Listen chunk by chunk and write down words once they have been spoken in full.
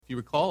you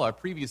recall our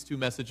previous two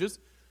messages,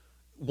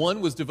 one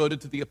was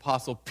devoted to the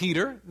Apostle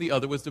Peter, the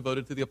other was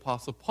devoted to the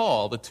Apostle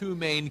Paul, the two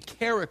main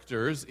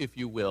characters, if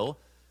you will.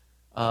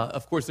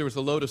 Of course, there was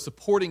a load of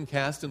supporting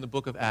cast in the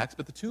book of Acts,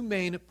 but the two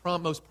main,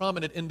 most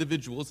prominent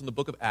individuals in the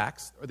book of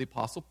Acts are the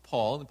Apostle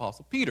Paul and the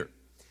Apostle Peter.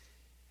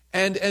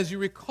 And as you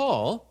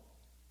recall,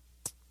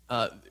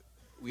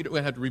 we don't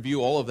have to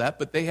review all of that,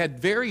 but they had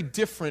very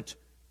different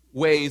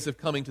ways of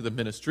coming to the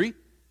ministry.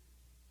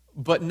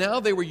 But now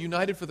they were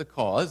united for the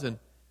cause, and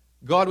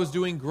God was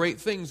doing great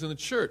things in the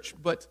church.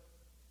 But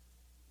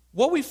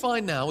what we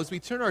find now is we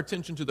turn our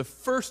attention to the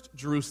First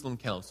Jerusalem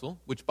Council,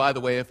 which, by the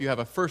way, if you have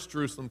a First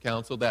Jerusalem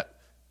Council, that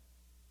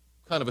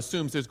kind of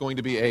assumes there's going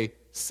to be a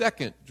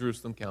Second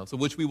Jerusalem Council,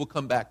 which we will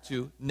come back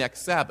to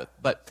next Sabbath.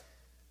 But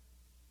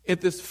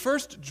at this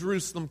First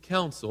Jerusalem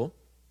Council,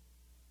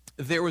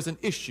 there was an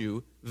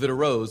issue that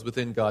arose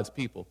within God's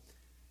people.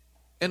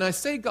 And I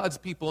say God's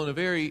people in a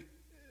very,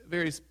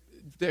 very,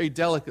 very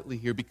delicately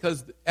here,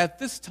 because at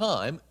this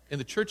time in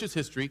the church's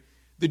history,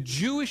 the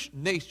Jewish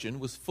nation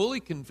was fully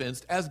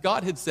convinced, as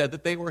God had said,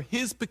 that they were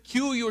His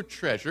peculiar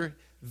treasure,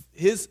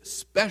 His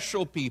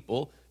special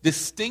people,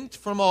 distinct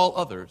from all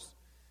others.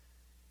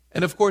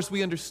 And of course,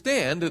 we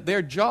understand that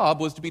their job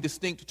was to be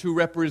distinct, to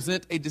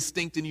represent a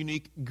distinct and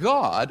unique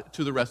God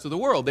to the rest of the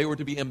world. They were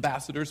to be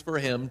ambassadors for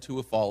Him to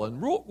a fallen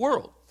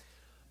world.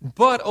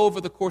 But over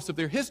the course of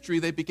their history,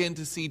 they began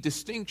to see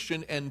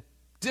distinction and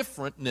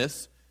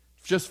differentness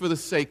just for the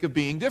sake of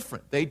being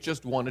different. They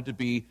just wanted to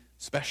be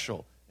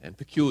special and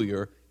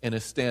peculiar in a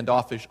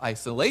standoffish,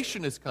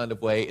 isolationist kind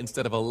of way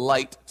instead of a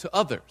light to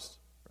others.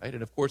 Right?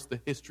 And of course,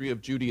 the history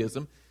of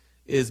Judaism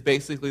is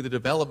basically the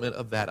development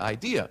of that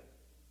idea.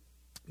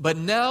 But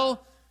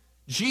now,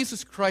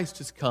 Jesus Christ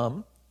has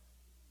come.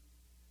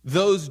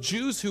 Those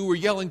Jews who were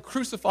yelling,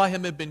 "Crucify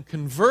Him," have been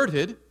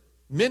converted,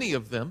 many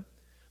of them.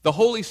 The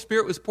Holy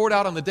Spirit was poured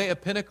out on the day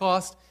of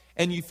Pentecost,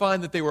 and you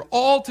find that they were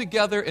all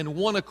together in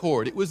one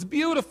accord. It was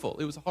beautiful.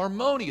 It was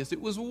harmonious.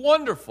 It was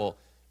wonderful.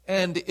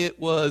 And it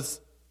was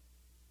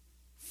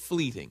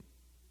fleeting.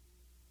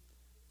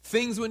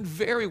 Things went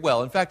very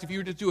well. In fact, if you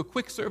were to do a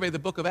quick survey of the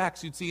book of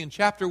Acts, you'd see in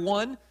chapter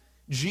 1,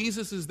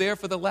 Jesus is there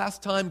for the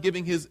last time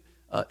giving His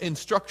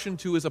instruction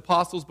to His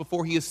apostles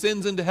before He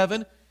ascends into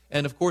heaven.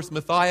 And of course,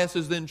 Matthias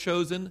is then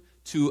chosen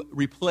to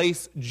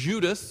replace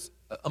Judas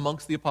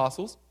amongst the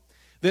apostles.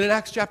 Then in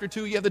Acts chapter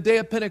 2, you have the day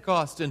of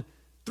Pentecost, and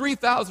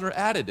 3,000 are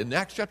added. In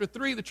Acts chapter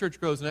 3, the church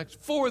grows. In Acts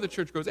 4, the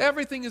church grows.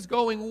 Everything is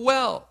going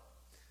well.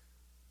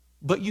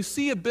 But you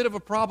see a bit of a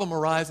problem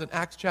arise in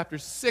Acts chapter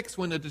 6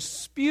 when a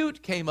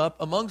dispute came up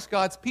amongst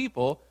God's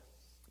people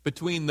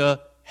between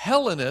the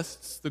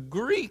Hellenists, the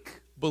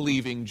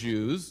Greek-believing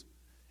Jews,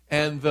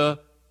 and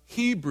the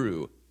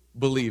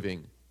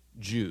Hebrew-believing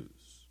Jews.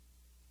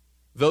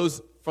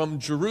 Those from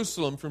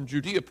Jerusalem, from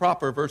Judea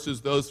proper,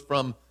 versus those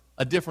from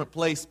a different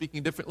place speaking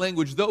a different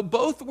language. Though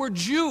both were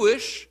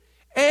Jewish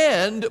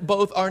and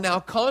both are now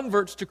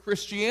converts to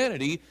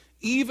Christianity,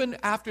 even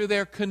after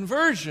their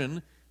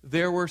conversion,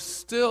 there were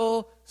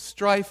still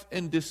strife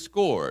and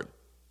discord.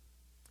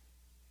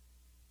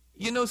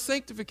 You know,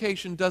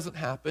 sanctification doesn't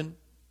happen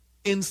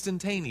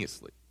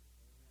instantaneously.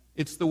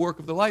 It's the work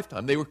of the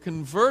lifetime. They were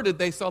converted,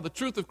 they saw the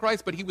truth of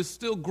Christ, but He was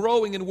still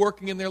growing and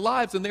working in their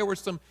lives, and there were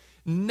some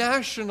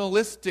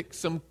nationalistic,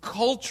 some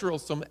cultural,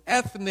 some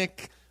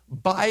ethnic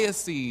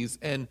biases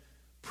and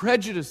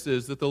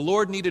prejudices that the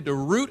Lord needed to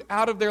root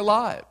out of their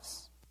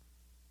lives.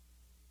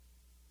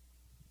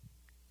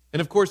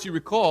 And of course, you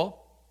recall,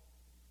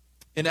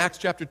 in Acts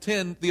chapter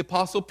 10, the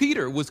Apostle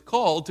Peter was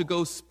called to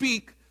go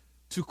speak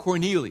to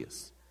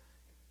Cornelius.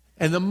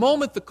 And the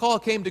moment the call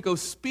came to go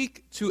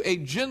speak to a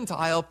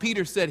Gentile,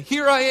 Peter said,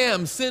 "Here I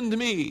am, send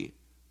me."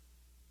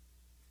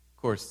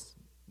 Of course,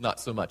 not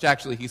so much.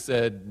 Actually, he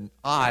said,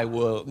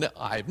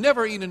 I've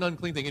never eaten an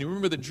unclean thing. And you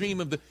remember the dream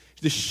of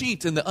the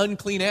sheet and the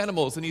unclean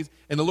animals. And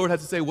the Lord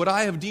had to say, "What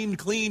I have deemed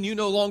clean, you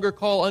no longer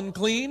call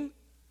unclean."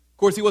 Of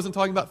course, He wasn't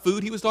talking about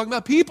food. He was talking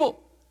about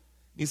people.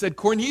 He said,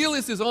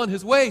 "Cornelius is on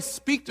his way.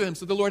 Speak to him."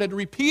 So the Lord had to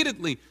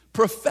repeatedly,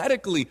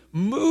 prophetically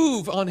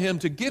move on him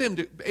to get him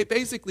to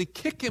basically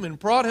kick him and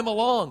prod him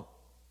along.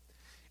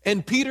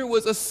 And Peter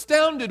was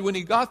astounded when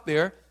he got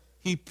there.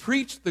 He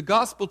preached the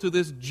gospel to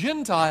this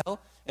Gentile,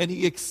 and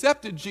he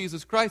accepted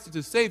Jesus Christ as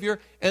his Savior,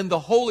 and the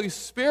Holy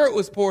Spirit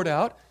was poured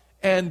out,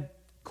 and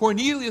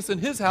Cornelius and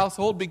his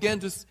household began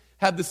to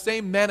have the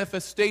same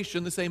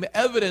manifestation, the same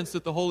evidence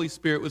that the Holy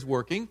Spirit was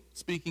working,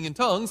 speaking in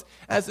tongues,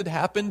 as it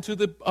happened to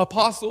the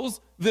apostles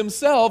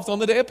themselves on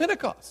the day of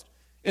Pentecost.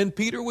 And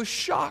Peter was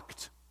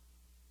shocked.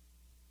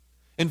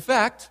 In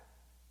fact,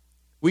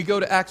 we go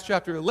to Acts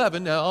chapter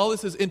 11. Now, all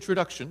this is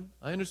introduction.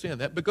 I understand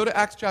that. But go to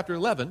Acts chapter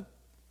 11.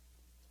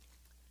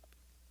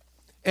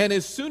 And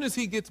as soon as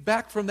he gets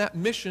back from that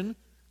mission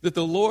that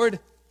the Lord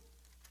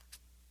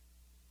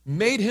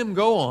made him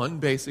go on,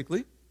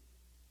 basically,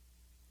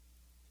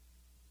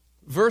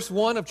 Verse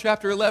 1 of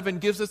chapter 11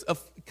 gives us a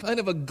kind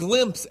of a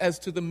glimpse as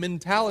to the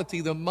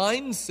mentality, the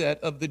mindset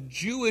of the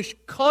Jewish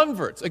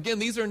converts. Again,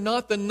 these are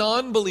not the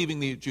non-believing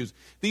Jews.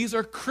 These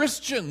are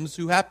Christians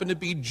who happen to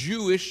be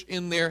Jewish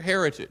in their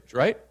heritage,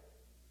 right?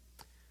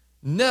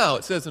 Now,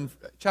 it says in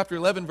chapter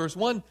 11, verse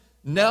 1,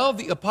 now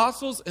the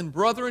apostles and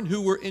brethren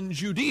who were in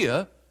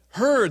Judea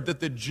heard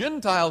that the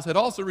Gentiles had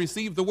also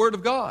received the word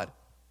of God.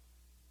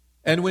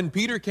 And when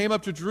Peter came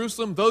up to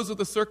Jerusalem, those of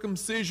the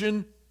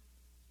circumcision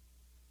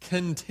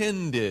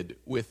contended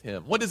with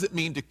him. What does it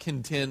mean to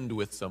contend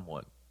with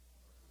someone?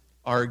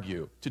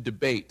 Argue, to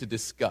debate, to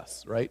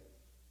discuss, right?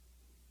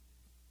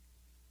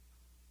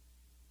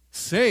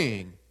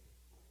 Saying,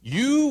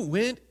 you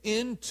went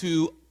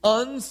into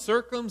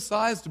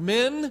uncircumcised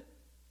men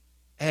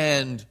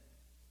and,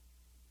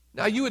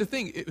 now you would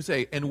think it would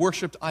say, and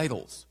worshipped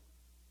idols.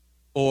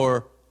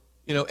 Or,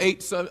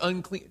 ate some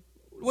unclean.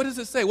 What does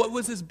it say? What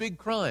was his big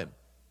crime?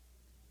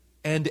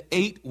 And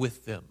ate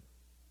with them.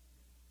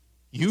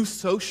 You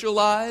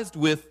socialized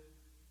with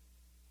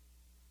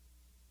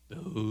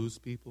those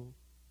people.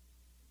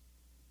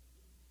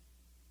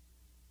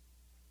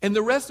 And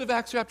the rest of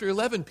Acts chapter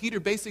 11,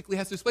 Peter basically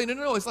has to explain,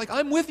 no, it's like,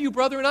 I'm with you,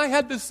 brother, and I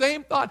had the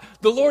same thought.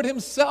 The Lord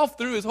himself,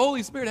 through his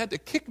Holy Spirit, had to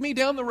kick me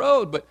down the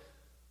road, but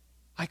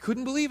I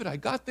couldn't believe it. I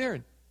got there.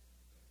 And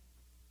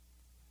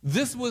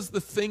this was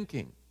the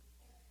thinking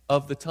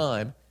of the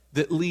time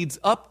that leads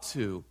up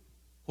to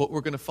what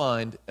we're going to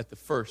find at the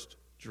first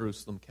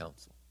Jerusalem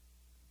Council.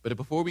 But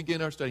before we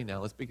begin our study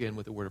now, let's begin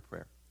with a word of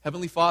prayer.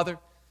 Heavenly Father,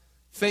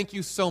 thank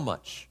you so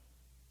much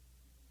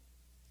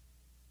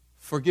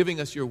for giving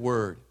us your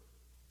word,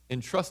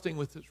 entrusting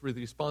with the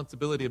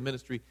responsibility of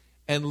ministry,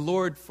 and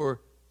Lord,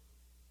 for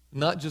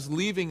not just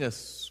leaving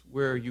us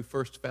where you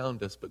first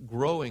found us, but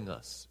growing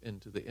us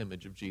into the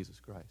image of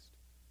Jesus Christ.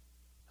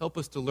 Help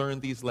us to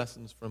learn these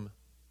lessons from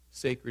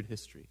sacred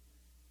history.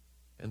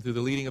 And through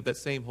the leading of that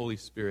same Holy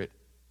Spirit,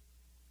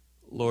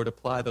 Lord,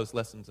 apply those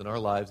lessons in our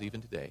lives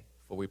even today.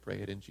 For we pray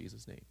it in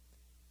Jesus' name.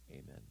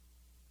 Amen.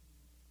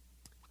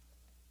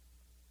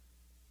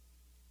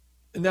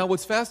 Now,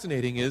 what's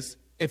fascinating is,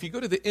 if you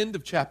go to the end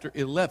of chapter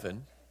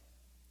 11,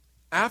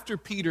 after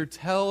Peter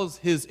tells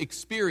his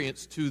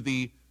experience to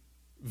the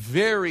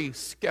very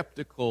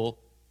skeptical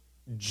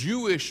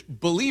Jewish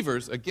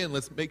believers, again,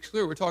 let's make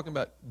sure we're talking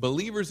about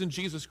believers in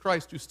Jesus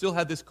Christ who still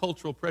had this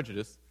cultural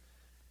prejudice,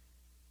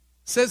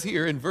 says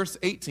here in verse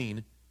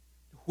 18,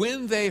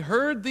 when they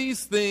heard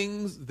these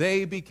things,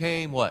 they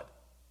became what?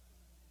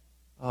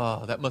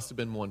 Oh, that must have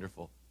been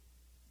wonderful.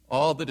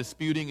 All the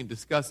disputing and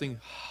discussing.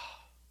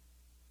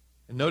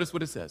 And notice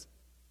what it says.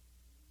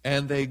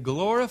 And they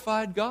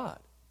glorified God,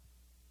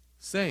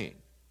 saying,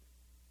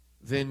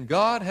 then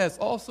God has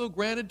also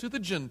granted to the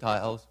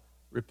Gentiles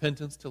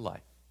repentance to life.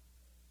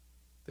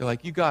 They're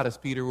like, you got us,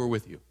 Peter, we're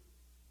with you.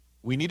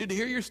 We needed to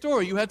hear your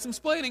story. You had some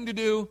explaining to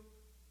do,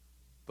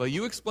 but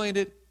you explained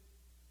it.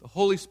 The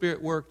Holy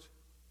Spirit worked.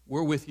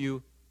 We're with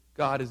you.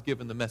 God has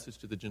given the message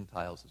to the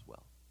Gentiles as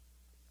well.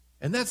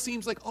 And that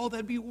seems like, oh,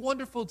 that'd be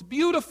wonderful. It's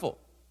beautiful.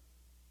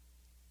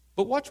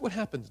 But watch what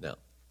happens now.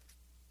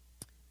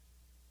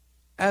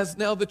 As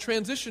now the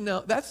transition now,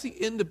 that's the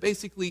end of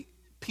basically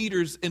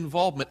Peter's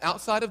involvement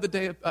outside of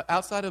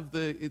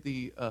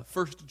the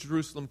first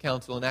Jerusalem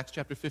Council in Acts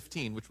chapter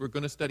 15, which we're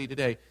going to study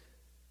today.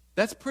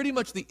 That's pretty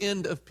much the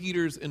end of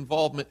Peter's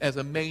involvement as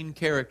a main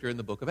character in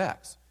the book of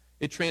Acts.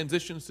 It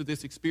transitions to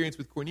this experience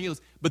with Cornelius,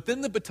 but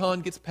then the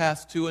baton gets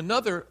passed to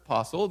another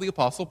apostle, the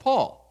Apostle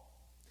Paul.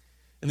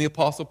 And the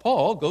Apostle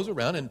Paul goes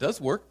around and does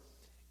work,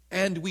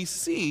 and we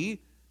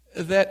see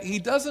that he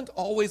doesn't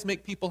always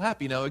make people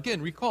happy. Now,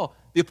 again, recall,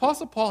 the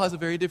Apostle Paul has a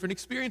very different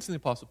experience than the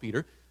Apostle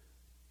Peter.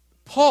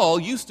 Paul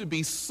used to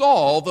be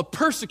Saul, the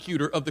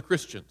persecutor of the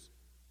Christians.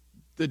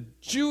 The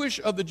Jewish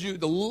of the Jew,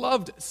 the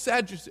loved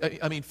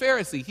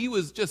Pharisee. He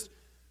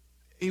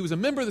was a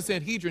member of the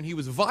Sanhedrin. He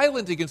was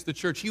violent against the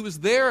church. He was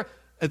there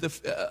at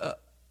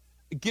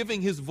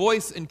giving his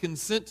voice and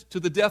consent to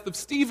the death of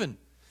Stephen.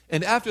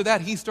 And after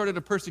that, he started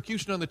a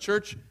persecution on the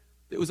church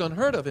that was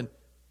unheard of. And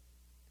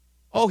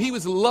he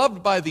was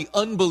loved by the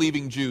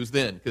unbelieving Jews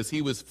then, because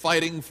he was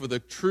fighting for the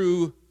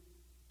true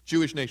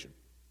Jewish nation.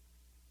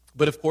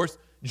 But of course,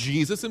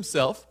 Jesus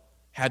himself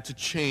had to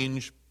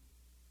change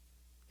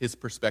his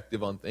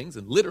perspective on things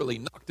and literally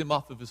knocked him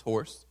off of his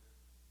horse,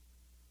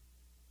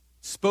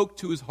 spoke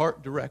to his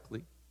heart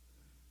directly.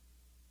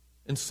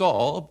 And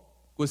Saul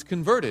was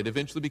converted,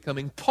 eventually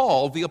becoming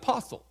Paul the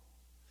Apostle.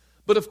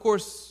 But of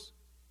course,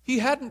 he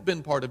hadn't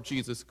been part of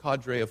Jesus'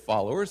 cadre of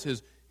followers,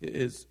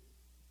 his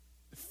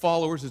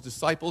followers, his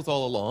disciples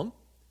all along.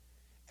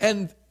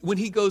 And when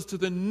he goes to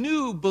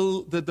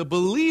the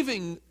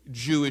believing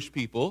Jewish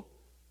people,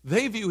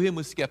 they view him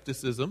with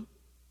skepticism.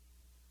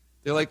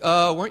 They're like,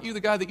 weren't you the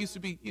guy that used to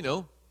be,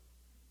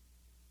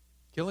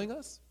 killing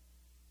us?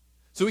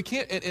 So we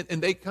can't,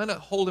 and they kind of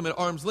hold him at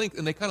arm's length,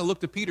 and they kind of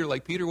look to Peter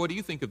like, Peter, what do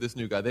you think of this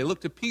new guy? They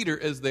look to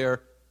Peter as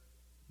their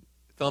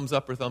thumbs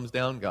up or thumbs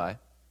down guy.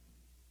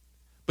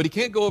 But he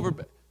can't go over.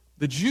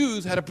 The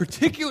Jews had a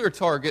particular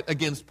target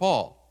against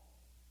Paul.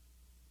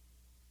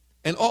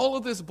 And all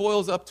of this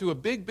boils up to a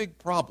big, big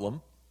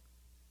problem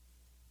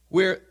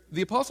where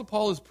the Apostle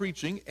Paul is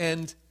preaching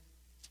and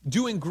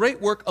doing great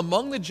work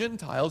among the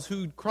Gentiles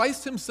who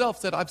Christ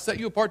himself said, I've set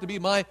you apart to be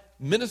my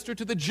minister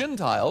to the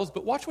Gentiles.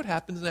 But watch what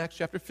happens in Acts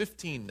chapter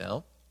 15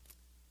 now.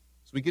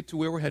 So we get to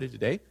where we're headed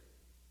today.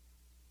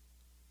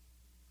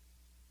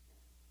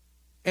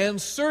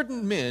 And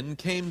certain men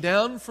came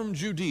down from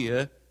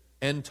Judea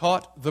and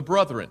taught the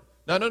brethren.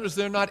 Now notice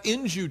they're not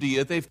in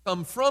Judea, they've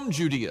come from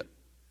Judea.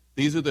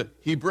 These are the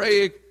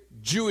Hebraic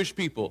Jewish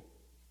people,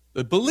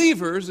 the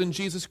believers in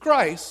Jesus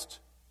Christ,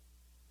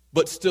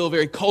 but still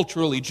very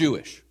culturally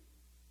Jewish.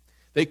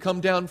 They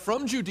come down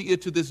from Judea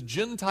to this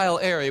Gentile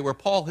area where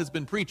Paul has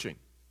been preaching.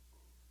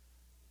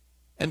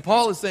 And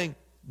Paul is saying,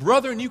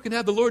 brethren, you can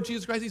have the Lord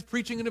Jesus Christ. He's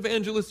preaching an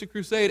evangelistic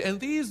crusade. And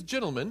these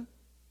gentlemen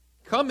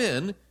come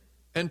in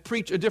and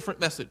preach a different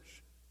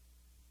message.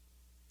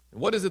 And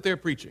what is it they're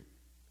preaching?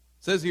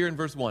 It says here in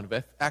verse 1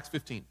 of Acts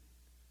 15.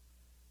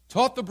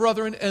 Taught the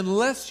brethren,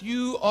 unless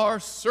you are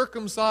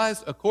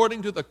circumcised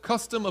according to the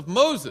custom of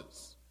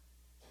Moses,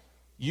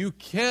 you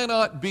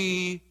cannot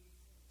be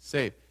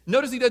saved.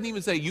 Notice he doesn't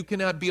even say, you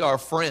cannot be our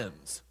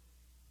friends.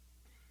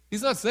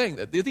 He's not saying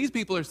that. These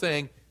people are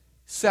saying,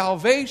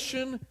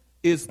 salvation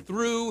is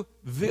through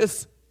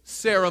this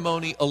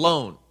ceremony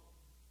alone.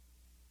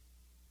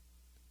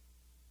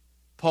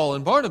 Paul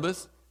and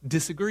Barnabas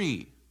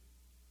disagree,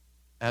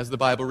 as the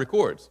Bible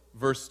records.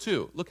 Verse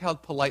 2, look how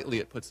politely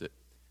it puts it.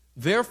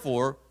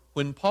 Therefore,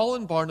 when Paul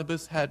and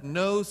Barnabas had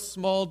no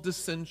small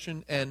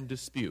dissension and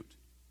dispute.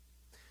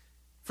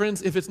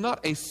 Friends, if it's not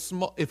a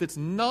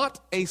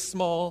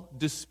small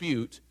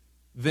dispute,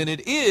 then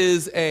it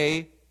is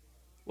a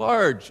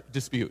large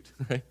dispute,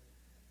 right?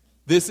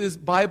 This is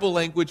Bible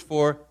language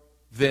for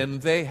then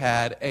they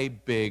had a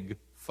big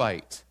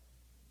fight.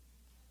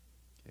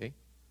 Okay?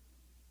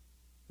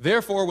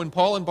 Therefore, when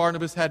Paul and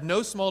Barnabas had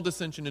no small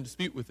dissension and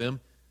dispute with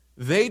them,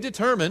 they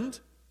determined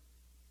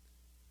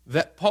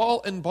that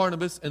Paul and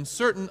Barnabas and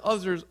certain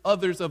others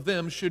of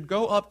them should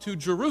go up to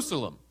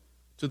Jerusalem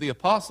to the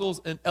apostles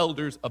and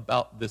elders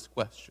about this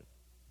question.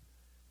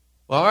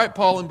 Well, all right,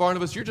 Paul and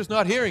Barnabas, you're just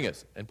not hearing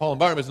us. And Paul and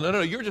Barnabas,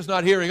 no, you're just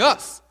not hearing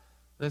us.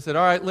 And they said,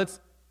 all right,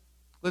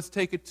 let's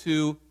take it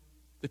to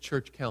the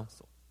church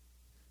council.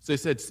 So they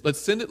said,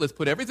 let's send it, let's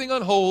put everything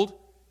on hold.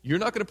 You're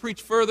not going to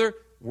preach further.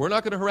 We're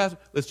not going to harass.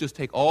 Let's just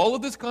take all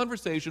of this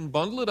conversation,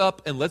 bundle it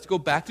up, and let's go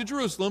back to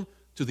Jerusalem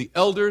to the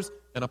elders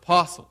and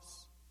apostles.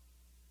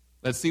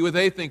 Let's see what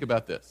they think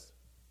about this.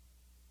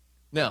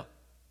 Now,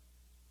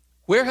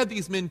 where had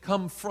these men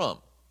come from?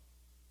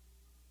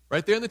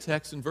 Right there in the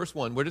text in verse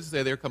 1, where does it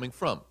say they're coming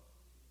from?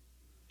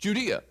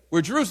 Judea,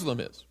 where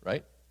Jerusalem is,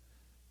 right?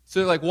 So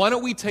they're like, why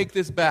don't we take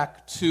this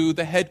back to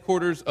the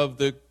headquarters of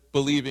the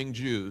believing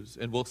Jews,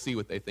 and we'll see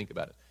what they think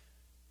about it.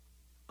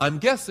 I'm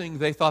guessing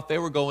they thought they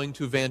were going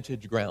to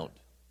vantage ground.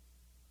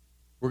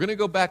 We're going to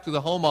go back to the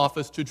home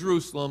office, to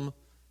Jerusalem,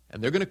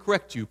 and they're going to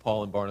correct you,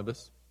 Paul and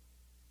Barnabas.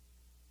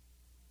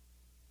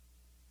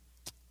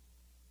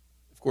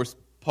 Of course,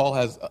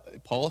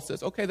 Paul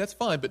says, okay, that's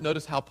fine, but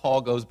notice how Paul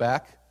goes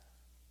back.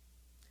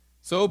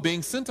 So,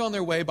 being sent on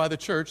their way by the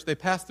church, they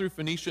passed through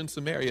Phoenicia and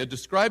Samaria,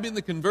 describing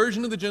the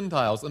conversion of the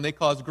Gentiles, and they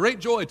caused great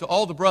joy to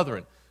all the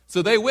brethren.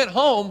 So they went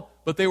home,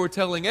 but they were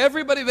telling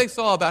everybody they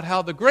saw about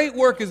how the great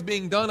work is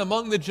being done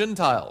among the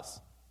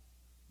Gentiles,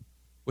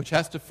 which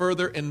has to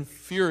further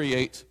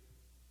infuriate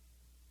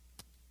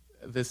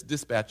this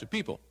dispatch of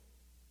people.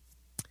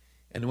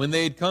 And when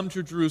they had come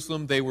to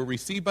Jerusalem, they were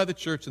received by the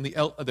church and the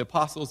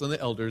apostles and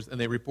the elders,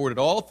 and they reported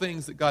all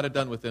things that God had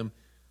done with them.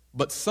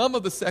 But some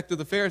of the sect of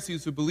the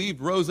Pharisees who believed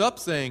rose up,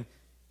 saying,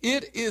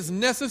 it is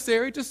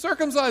necessary to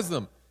circumcise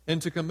them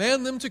and to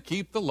command them to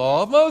keep the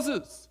law of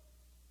Moses.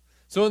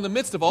 So in the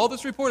midst of all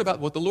this report about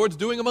what the Lord's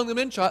doing among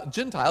the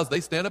Gentiles, they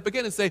stand up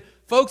again and say,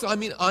 folks,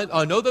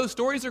 I know those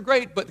stories are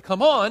great, but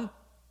come on.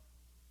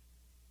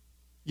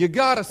 You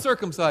got to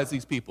circumcise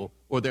these people,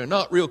 or they're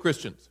not real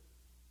Christians.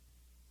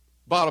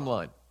 Bottom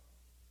line.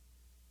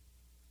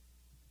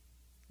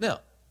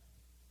 Now,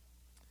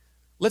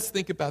 let's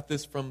think about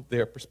this from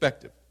their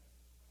perspective.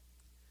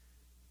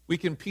 We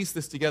can piece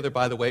this together,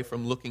 by the way,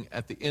 from looking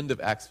at the end of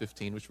Acts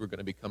 15, which we're going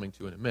to be coming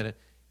to in a minute.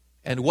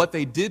 And what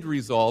they did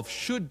resolve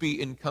should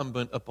be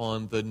incumbent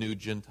upon the new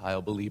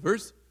Gentile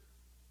believers.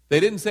 They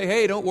didn't say,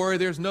 hey, don't worry,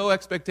 there's no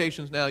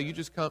expectations now, you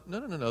just come.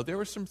 No. There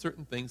were some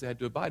certain things they had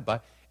to abide by,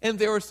 and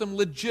there were some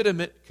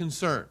legitimate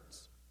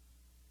concerns.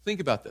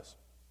 Think about this.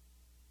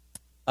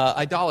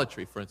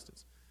 Idolatry, for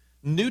instance.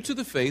 New to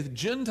the faith,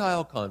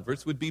 Gentile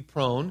converts would be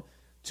prone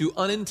to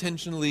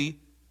unintentionally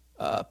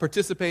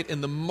participate in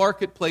the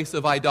marketplace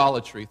of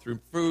idolatry through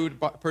food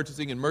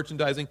purchasing and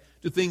merchandising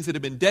to things that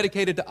have been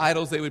dedicated to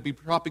idols. They would be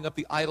propping up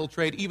the idol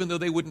trade, even though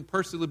they wouldn't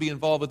personally be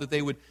involved with it.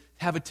 They would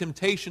have a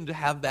temptation to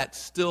have that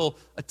still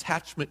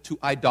attachment to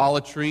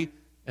idolatry,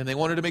 and they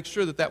wanted to make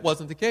sure that that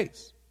wasn't the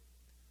case.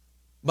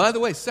 By the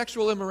way,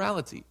 sexual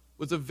immorality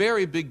was a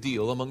very big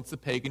deal amongst the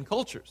pagan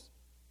cultures.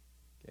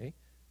 Okay?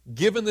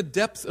 Given the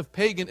depths of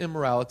pagan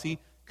immorality,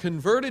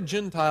 converted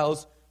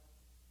Gentiles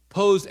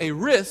posed a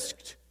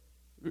risk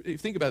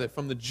think about it,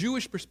 from the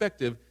Jewish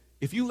perspective,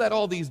 if you let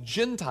all these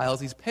Gentiles,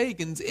 these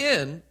pagans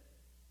in,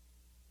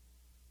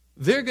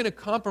 they're going to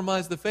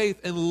compromise the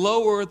faith and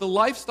lower the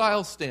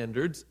lifestyle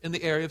standards in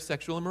the area of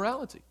sexual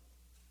immorality.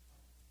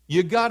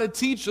 You got to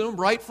teach them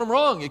right from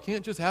wrong. You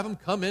can't just have them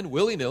come in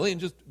willy-nilly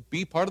and just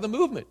be part of the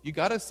movement. You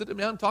got to sit them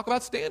down and talk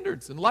about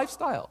standards and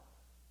lifestyle.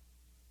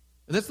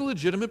 And that's a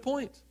legitimate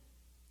point.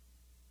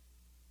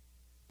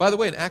 By the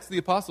way, in Acts of the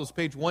Apostles,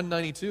 page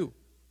 192,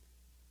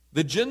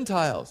 the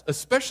Gentiles,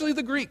 especially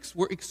the Greeks,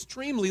 were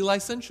extremely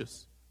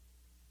licentious.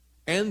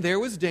 And there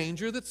was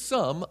danger that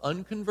some,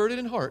 unconverted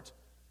in heart,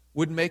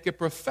 would make a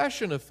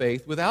profession of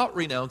faith without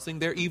renouncing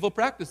their evil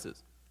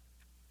practices.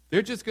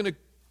 They're just going to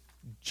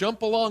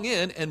jump along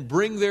in and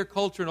bring their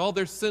culture and all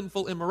their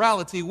sinful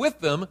immorality with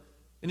them,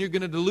 and you're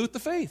going to dilute the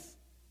faith.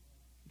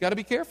 You've got to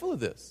be careful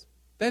of this.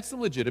 That's some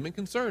legitimate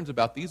concerns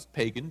about these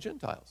pagan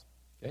Gentiles.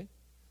 Okay?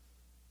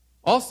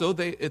 Also,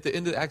 at the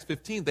end of Acts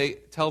 15, they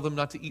tell them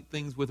not to eat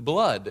things with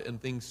blood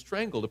and things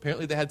strangled.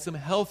 Apparently, they had some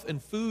health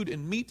and food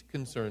and meat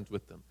concerns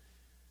with them.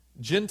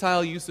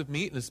 Gentile use of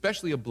meat, and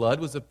especially of blood,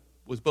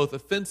 was both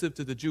offensive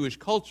to the Jewish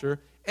culture,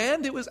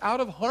 and it was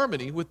out of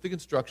harmony with the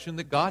instruction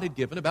that God had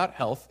given about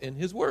health in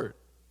His Word.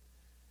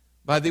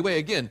 By the way,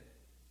 again,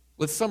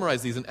 let's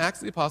summarize these. In Acts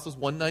of the Apostles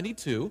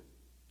 192,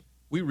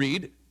 we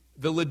read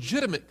the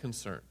legitimate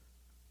concern.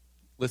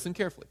 Listen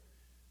carefully.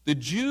 The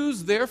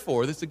Jews,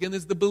 therefore, this again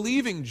is the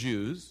believing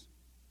Jews,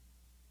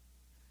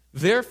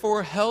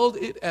 therefore held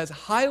it as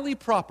highly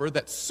proper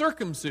that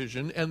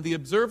circumcision and the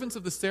observance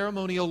of the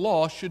ceremonial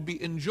law should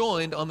be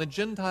enjoined on the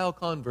Gentile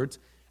converts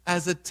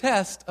as a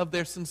test of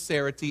their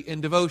sincerity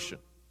and devotion.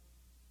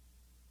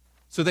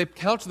 So they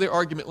couch their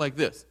argument like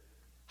this.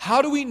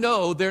 How do we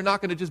know they're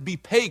not going to just be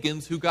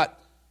pagans who got,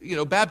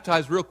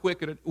 baptized real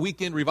quick at a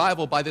weekend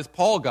revival by this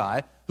Paul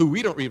guy, who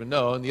we don't even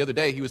know, and the other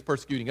day he was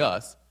persecuting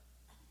us,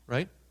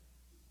 right?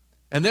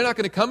 And they're not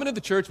going to come into the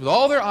church with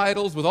all their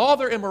idols, with all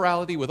their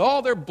immorality, with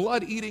all their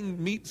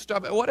blood-eating meat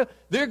stuff.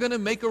 They're going to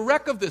make a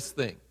wreck of this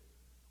thing.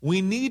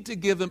 We need to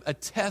give them a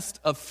test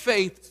of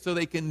faith so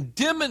they can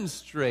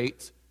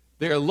demonstrate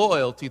their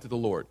loyalty to the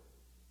Lord.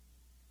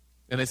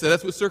 And they say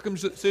that's what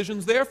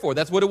circumcision's there for.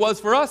 That's what it was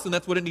for us, and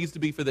that's what it needs to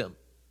be for them.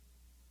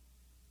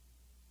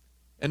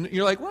 And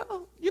you're like,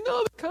 well, they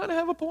kind of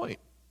have a point.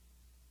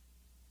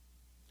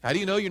 How do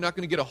you know you're not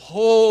going to get a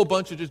whole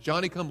bunch of just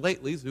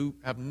Johnny-come-latelys who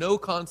have no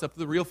concept of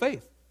the real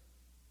faith?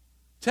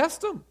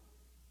 Test them.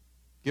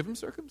 Give them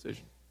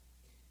circumcision.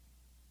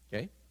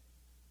 Okay?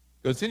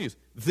 Continues.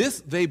 This,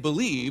 they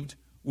believed,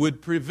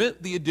 would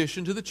prevent the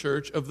addition to the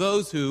church of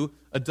those who,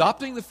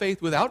 adopting the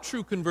faith without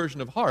true conversion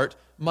of heart,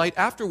 might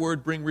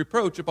afterward bring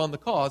reproach upon the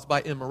cause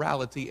by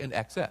immorality and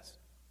excess.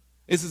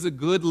 This is a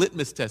good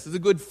litmus test. This is a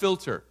good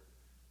filter.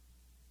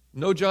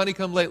 No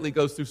Johnny-come-lately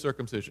goes through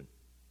circumcision.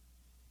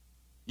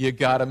 You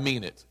got to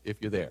mean it if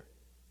you're there,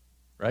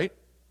 right?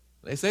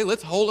 They say,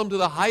 let's hold them to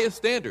the highest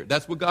standard.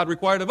 That's what God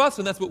required of us,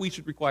 and that's what we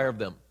should require of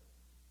them.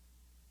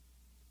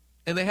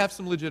 And they have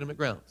some legitimate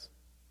grounds.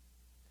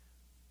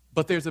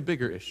 But there's a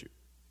bigger issue.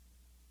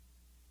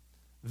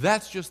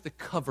 That's just the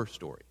cover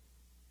story.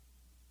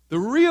 The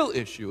real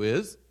issue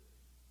is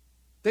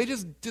they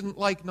just didn't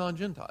like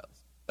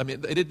non-Gentiles.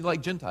 They didn't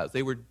like Gentiles.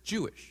 They were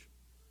Jewish.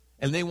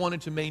 And they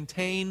wanted to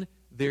maintain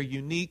their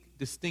unique,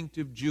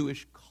 distinctive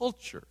Jewish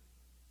culture.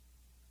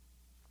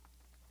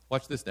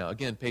 Watch this now.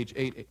 Again, page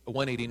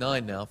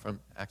 189 now from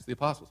Acts of the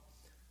Apostles.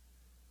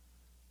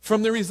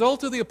 From the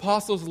result of the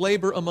apostles'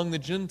 labor among the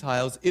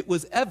Gentiles, it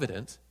was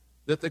evident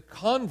that the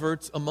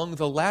converts among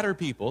the latter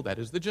people, that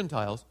is the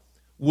Gentiles,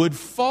 would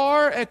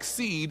far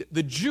exceed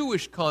the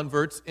Jewish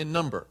converts in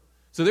number.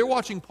 So they're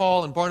watching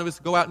Paul and Barnabas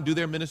go out and do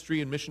their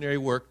ministry and missionary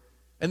work,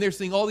 and they're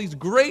seeing all these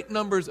great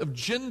numbers of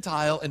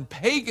Gentile and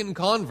pagan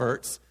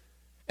converts,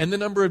 and the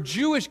number of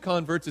Jewish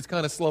converts is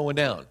kind of slowing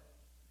down. And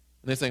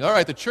they're saying, all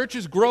right, the church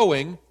is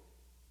growing,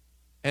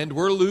 and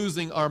we're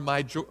losing our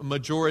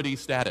majority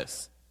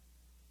status.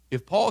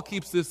 If Paul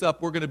keeps this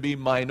up, we're going to be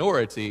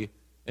minority,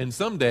 and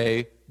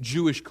someday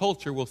Jewish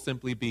culture will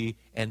simply be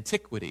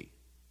antiquity.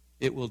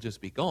 It will just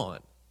be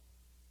gone.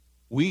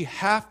 We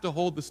have to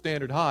hold the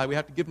standard high. We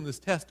have to give them this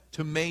test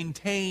to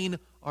maintain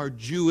our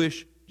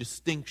Jewish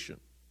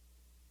distinction.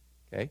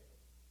 Okay?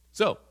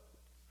 So,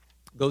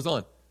 goes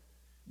on.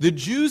 The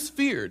Jews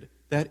feared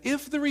that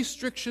if the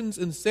restrictions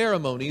and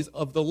ceremonies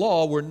of the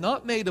law were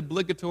not made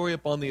obligatory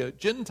upon the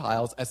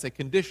Gentiles as a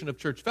condition of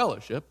church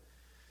fellowship,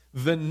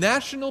 the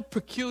national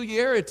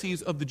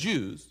peculiarities of the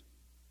Jews,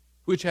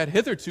 which had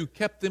hitherto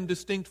kept them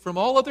distinct from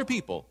all other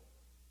people,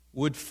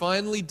 would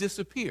finally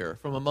disappear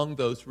from among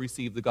those who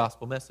received the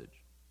gospel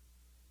message.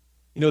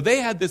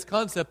 They had this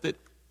concept that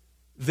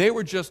they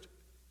were just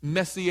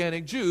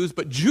Messianic Jews,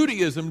 but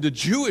Judaism, the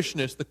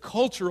Jewishness, the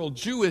cultural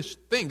Jewish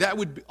thing, that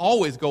would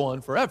always go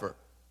on forever.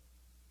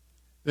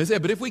 They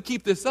said, but if we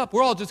keep this up,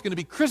 we're all just going to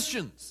be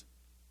Christians.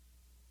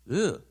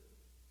 Ugh.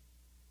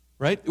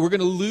 Right? We're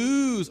going to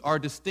lose our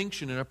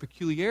distinction and our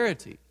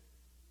peculiarity.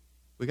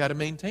 We've got to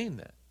maintain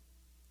that.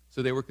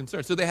 So they were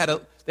concerned. So they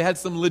had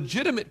some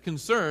legitimate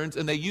concerns,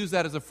 and they used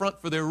that as a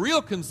front for their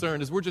real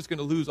concern, is we're just going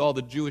to lose all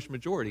the Jewish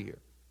majority here.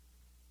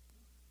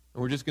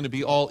 And we're just going to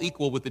be all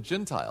equal with the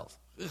Gentiles.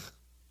 Ugh.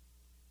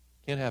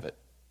 Can't have it.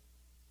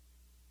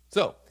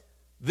 So,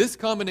 this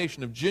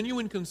combination of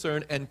genuine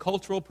concern and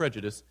cultural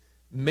prejudice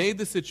made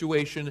the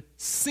situation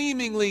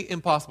seemingly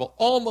impossible,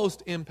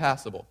 almost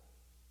impassable.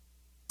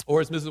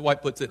 Or as Mrs.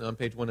 White puts it on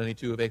page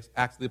 192 of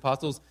Acts of the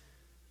Apostles,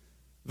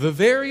 the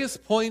various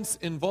points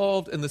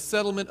involved in the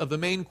settlement of the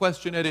main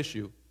question at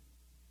issue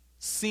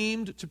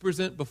seemed to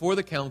present before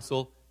the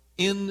council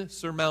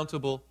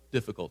insurmountable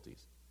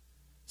difficulties.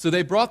 So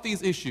they brought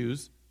these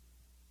issues.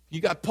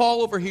 You got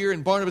Paul over here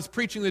and Barnabas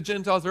preaching to the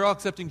Gentiles. They're all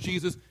accepting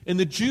Jesus. And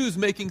the Jews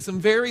making some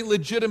very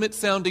legitimate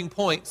sounding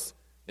points.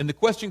 And the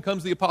question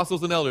comes to the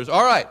apostles and elders.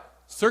 All right,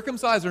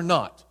 circumcised or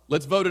not?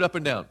 Let's vote it up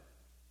and down.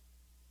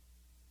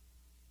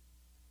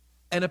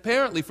 And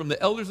apparently from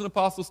the elders and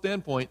apostles'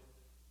 standpoint,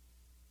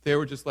 they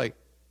were just like,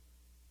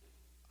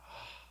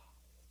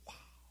 wow,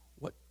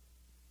 what?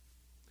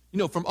 You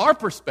know, from our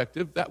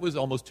perspective, that was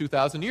almost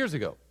 2,000 years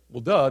ago.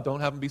 Well, duh,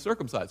 don't have them be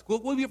circumcised.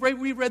 Well,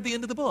 we read the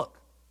end of the book.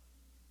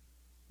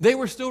 They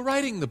were still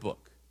writing the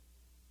book.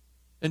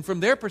 And from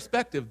their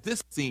perspective,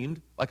 this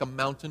seemed like a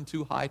mountain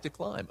too high to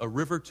climb, a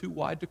river too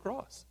wide to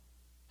cross.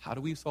 How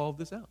do we solve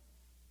this out?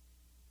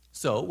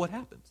 So, what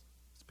happens?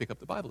 Let's pick up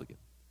the Bible again.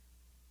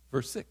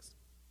 Verse 6.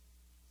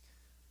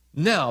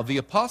 Now, the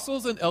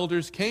apostles and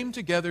elders came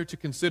together to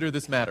consider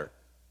this matter.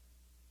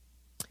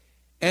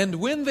 And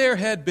when there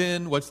had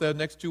been, what's the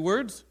next two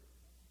words?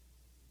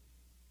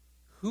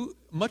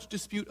 Much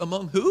dispute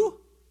among who?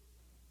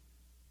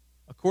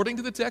 According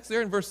to the text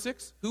there in verse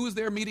 6, who is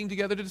there meeting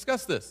together to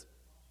discuss this?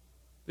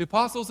 The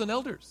apostles and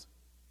elders.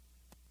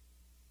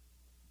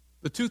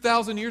 The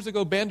 2,000 years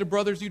ago band of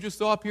brothers you just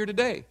saw up here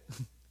today.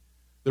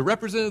 The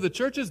representative of the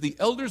churches, the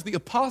elders, the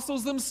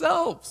apostles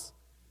themselves.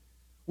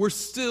 We're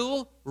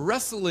still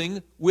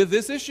wrestling with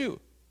this issue.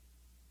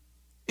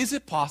 Is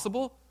it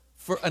possible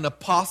for an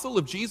apostle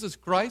of Jesus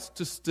Christ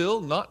to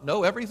still not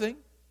know everything?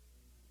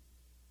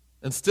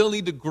 And still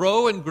need to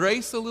grow in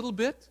grace a little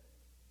bit?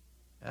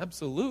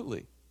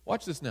 Absolutely.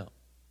 Watch this now.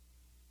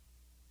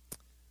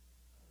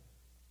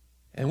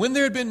 And when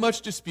there had been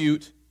much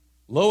dispute,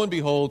 lo and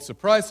behold,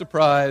 surprise,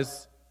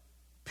 surprise,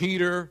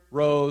 Peter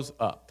rose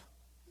up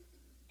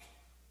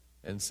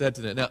and said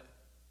to them. Now,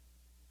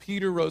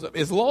 Peter rose up.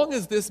 As long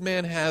as this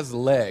man has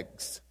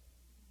legs,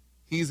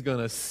 he's going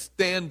to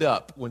stand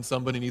up when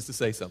somebody needs to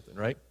say something,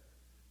 right?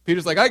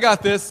 Peter's like, I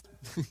got this.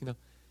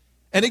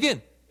 And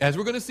again, as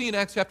we're going to see in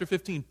Acts chapter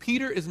 15,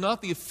 Peter is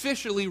not the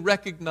officially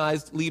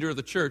recognized leader of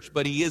the church,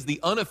 but he is the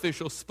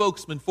unofficial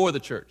spokesman for the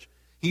church.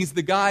 He's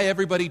the guy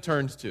everybody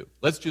turns to.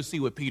 Let's just see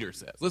what Peter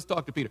says. Let's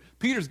talk to Peter.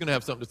 Peter's going to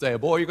have something to say.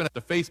 Boy, you're going to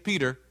have to face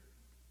Peter.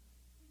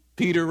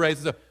 Peter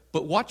raises up.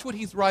 But watch what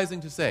he's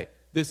rising to say.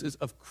 This is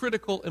of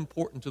critical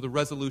importance to the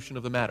resolution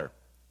of the matter.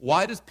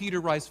 Why does Peter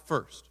rise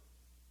first?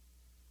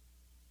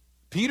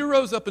 Peter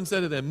rose up and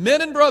said to them,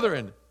 Men and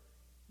brethren,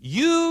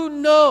 you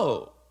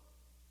know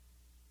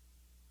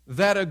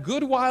that a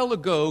good while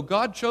ago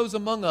God chose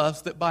among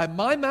us that by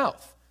my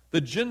mouth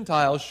the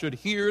Gentiles should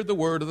hear the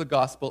word of the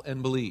gospel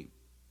and believe.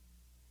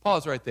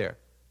 Pause right there.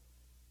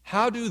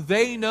 How do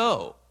they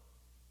know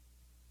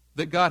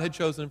that God had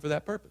chosen them for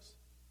that purpose?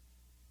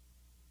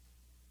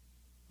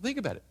 Think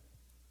about it.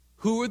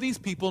 Who are these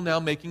people now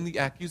making the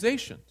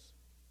accusations?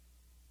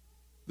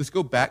 Let's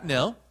go back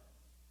now.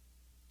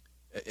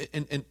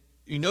 And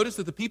you notice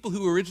that the people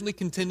who were originally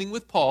contending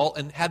with Paul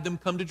and had them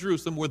come to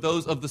Jerusalem were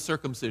those of the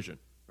circumcision,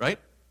 right?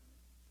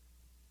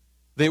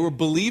 They were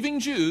believing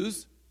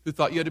Jews who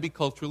thought you had to be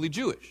culturally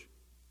Jewish.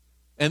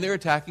 And they're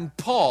attacking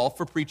Paul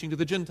for preaching to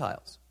the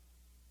Gentiles.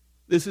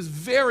 This is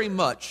very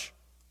much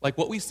like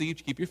what we see.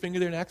 Keep your finger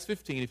there in Acts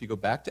 15. If you go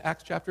back to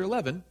Acts chapter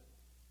 11,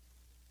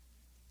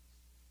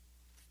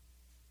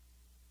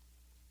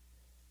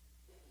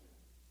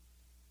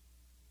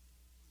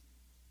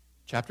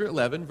 chapter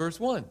 11, verse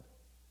 1.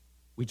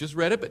 We just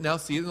read it, but now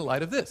see it in the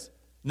light of this.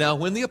 Now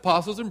when the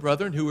apostles and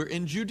brethren who were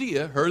in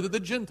Judea heard that the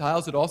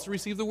Gentiles had also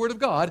received the word of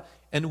God,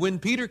 and when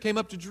Peter came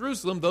up to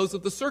Jerusalem, those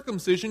of the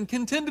circumcision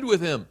contended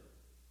with him.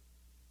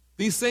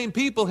 These same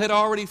people had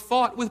already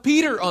fought with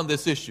Peter on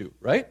this issue,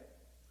 right?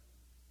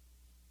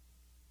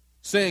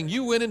 Saying,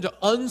 you went into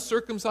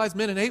uncircumcised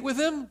men and ate with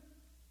them?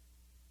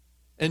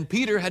 And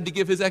Peter had to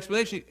give his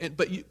explanation.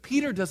 But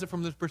Peter does it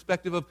from the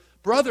perspective of,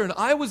 brethren,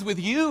 I was with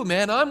you,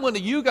 man. I'm one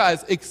of you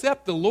guys,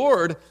 except the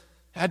Lord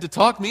had to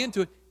talk me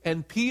into it.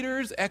 And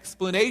Peter's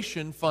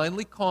explanation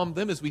finally calmed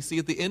them, as we see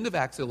at the end of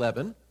Acts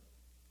 11.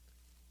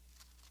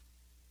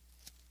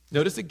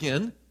 Notice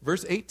again,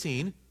 verse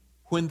 18.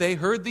 When they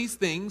heard these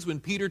things, when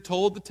Peter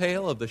told the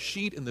tale of the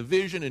sheet and the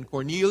vision and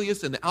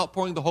Cornelius and the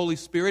outpouring of the Holy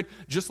Spirit,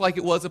 just like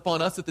it was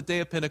upon us at the day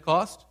of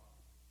Pentecost,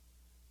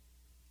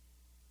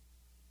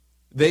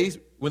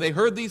 when they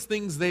heard these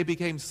things, they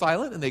became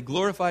silent and they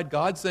glorified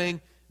God, saying,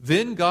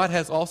 then God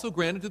has also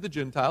granted to the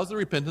Gentiles the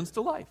repentance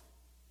to life.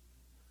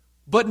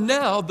 But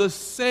now the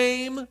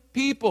same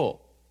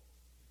people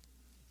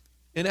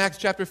in Acts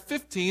chapter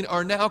 15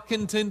 are now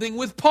contending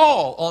with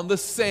Paul on the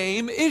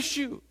same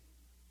issue.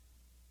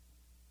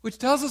 Which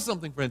tells us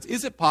something, friends.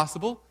 Is it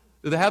possible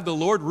to have the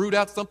Lord root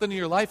out something in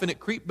your life and it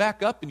creep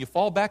back up and you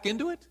fall back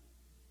into it?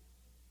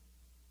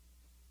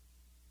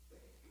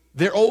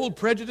 Their old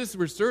prejudices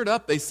were stirred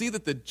up. They see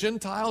that the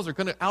Gentiles are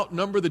going to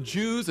outnumber the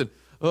Jews, and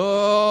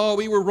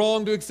we were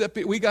wrong to accept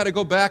it. We got to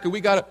go back, and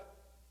we got to.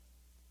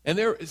 And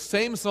their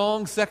same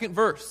song, second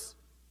verse.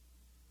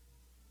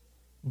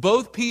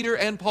 Both Peter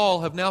and Paul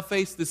have now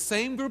faced the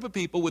same group of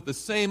people with the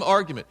same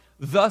argument.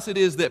 Thus it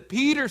is that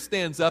Peter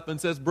stands up and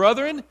says,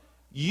 "Brethren,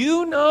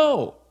 you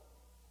know."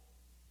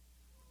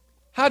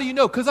 How do you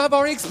know? Because I've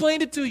already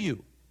explained it to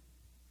you.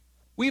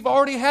 We've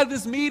already had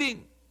this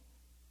meeting.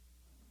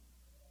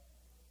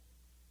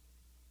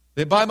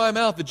 That by my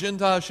mouth the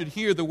Gentiles should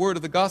hear the word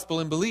of the gospel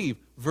and believe.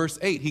 Verse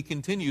 8, he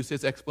continues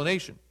his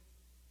explanation.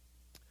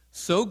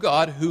 So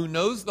God, who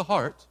knows the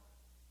heart,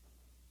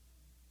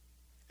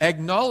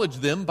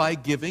 acknowledged them by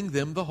giving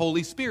them the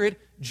Holy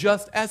Spirit,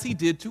 just as he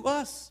did to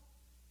us.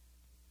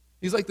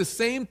 He's like, the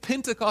same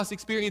Pentecost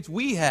experience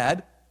we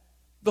had,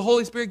 the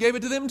Holy Spirit gave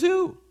it to them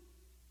too.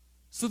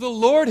 So the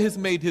Lord has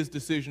made his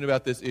decision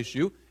about this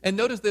issue. And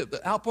notice that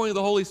the outpouring of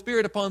the Holy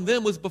Spirit upon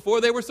them was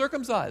before they were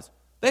circumcised.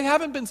 They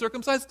haven't been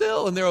circumcised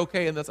still, and they're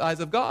okay in the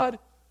eyes of God.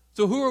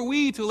 So who are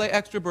we to lay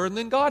extra burden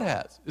than God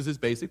has, is his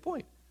basic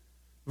point.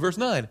 Verse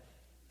 9,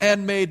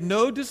 and made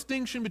no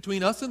distinction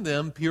between us and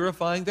them,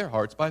 purifying their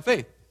hearts by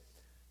faith.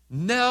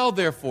 Now,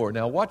 therefore,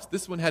 now watch,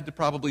 this one had to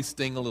probably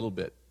sting a little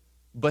bit.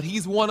 But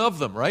he's one of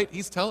them, right?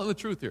 He's telling the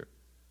truth here.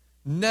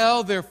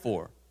 Now,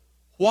 therefore,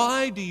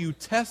 why do you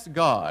test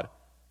God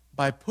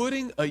by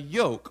putting a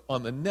yoke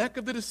on the neck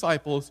of the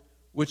disciples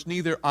which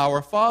neither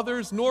our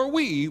fathers nor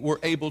we were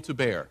able to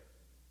bear?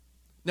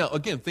 Now,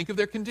 again, think of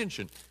their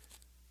contention.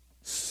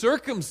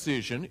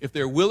 Circumcision, if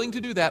they're willing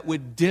to do that,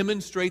 would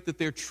demonstrate that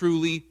they're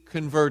truly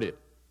converted.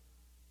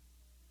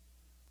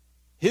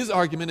 His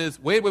argument is,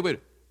 wait.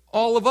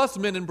 All of us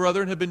men and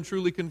brethren have been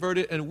truly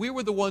converted, and we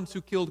were the ones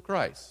who killed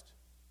Christ.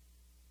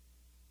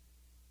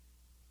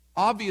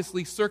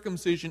 Obviously,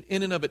 circumcision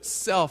in and of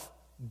itself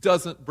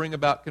doesn't bring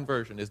about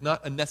conversion, is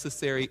not a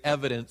necessary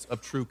evidence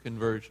of true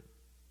conversion.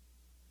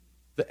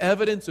 The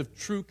evidence of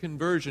true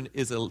conversion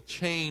is a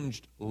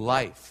changed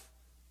life,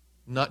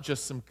 not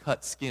just some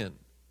cut skin,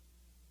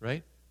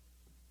 right?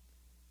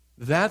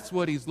 That's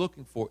what he's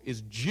looking for,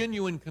 is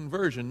genuine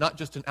conversion, not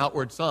just an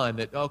outward sign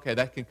that, okay,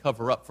 that can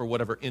cover up for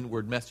whatever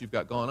inward mess you've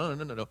got going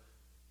on. No.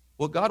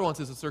 What God wants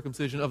is a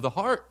circumcision of the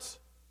heart.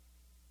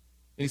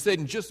 And he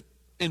said, just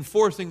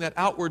enforcing that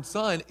outward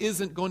sign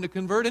isn't going to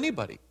convert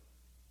anybody.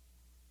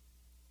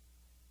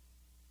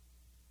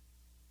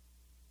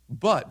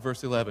 But,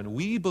 verse 11,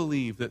 we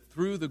believe that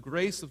through the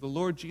grace of the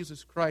Lord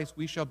Jesus Christ,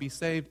 we shall be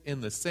saved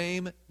in the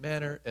same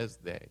manner as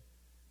they.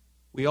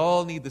 We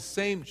all need the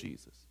same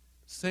Jesus,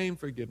 the same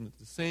forgiveness,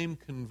 the same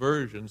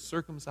conversion,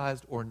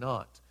 circumcised or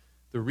not.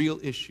 The real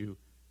issue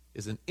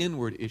is an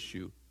inward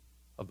issue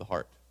of the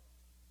heart.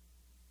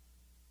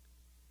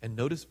 And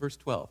notice verse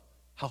 12,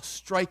 how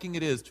striking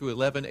it is to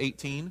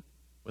 11:18,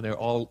 when they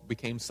all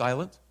became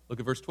silent.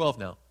 Look at verse 12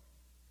 now.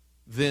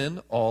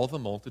 Then all the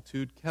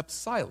multitude kept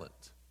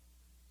silent.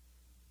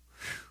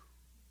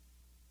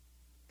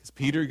 Because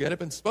Peter got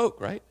up and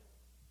spoke, right?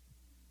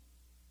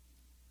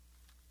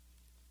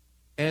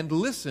 And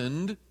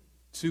listened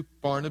to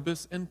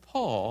Barnabas and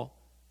Paul,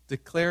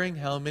 declaring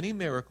how many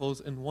miracles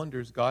and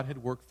wonders God had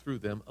worked through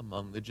them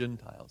among the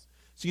Gentiles.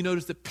 So you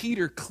notice that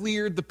Peter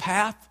cleared the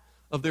path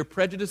of their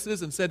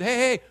prejudices and said,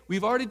 hey,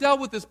 we've already dealt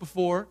with this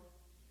before.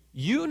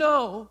 You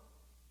know.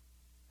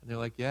 And they're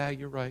like, yeah,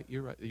 you're right.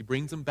 He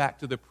brings them back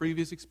to the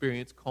previous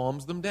experience,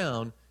 calms them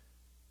down.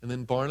 And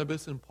then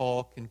Barnabas and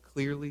Paul can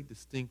clearly,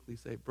 distinctly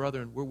say,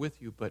 brethren, we're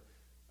with you, but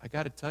I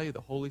got to tell you,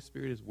 the Holy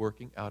Spirit is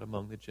working out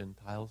among the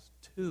Gentiles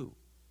too.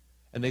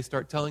 And they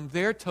start telling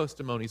their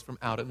testimonies from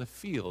out in the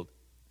field.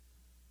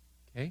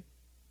 Okay?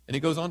 And he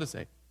goes on to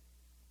say,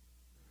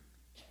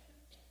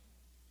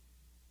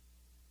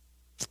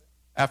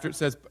 after it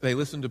says, they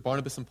listened to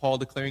Barnabas and Paul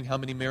declaring how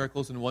many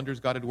miracles and wonders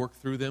God had worked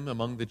through them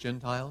among the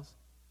Gentiles.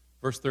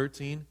 Verse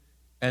 13,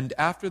 and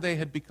after they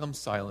had become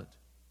silent,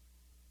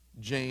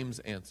 James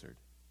answered,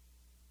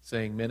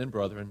 saying, men and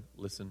brethren,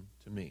 listen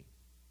to me.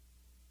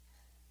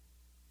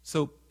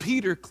 So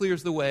Peter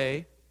clears the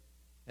way,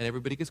 and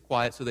everybody gets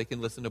quiet so they can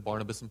listen to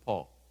Barnabas and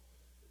Paul.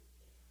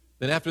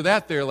 Then after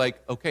that, they're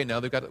like, okay, now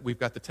we've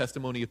got the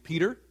testimony of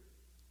Peter,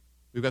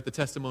 we've got the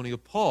testimony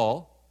of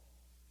Paul,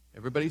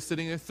 everybody's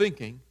sitting there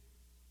thinking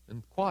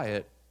and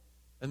quiet,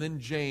 and then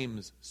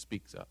James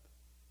speaks up,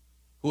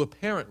 who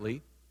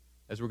apparently,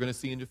 as we're going to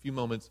see in a few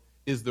moments,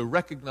 is the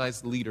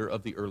recognized leader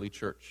of the early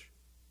church.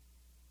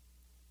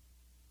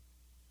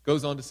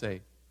 Goes on to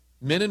say,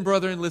 men and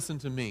brethren, listen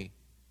to me.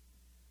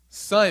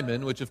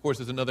 Simon, which of course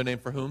is another name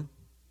for whom?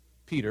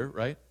 Peter,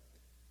 right?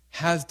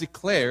 Has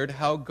declared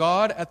how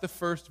God at the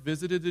first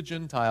visited the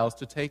Gentiles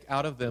to take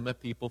out of them a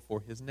people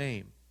for his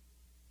name.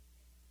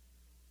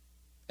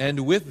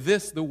 And with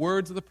this the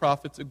words of the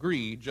prophets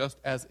agree, just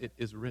as it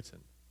is written.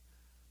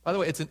 By the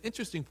way, it's an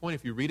interesting point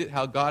if you read it,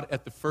 how God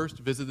at the first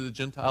visited the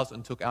Gentiles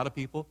and took out a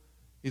people.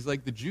 He's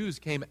like, the Jews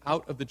came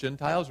out of the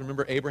Gentiles.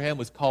 Remember, Abraham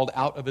was called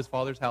out of his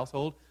father's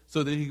household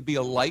so that he could be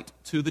a light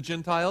to the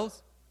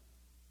Gentiles.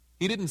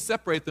 He didn't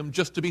separate them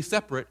just to be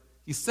separate.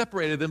 He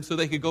separated them so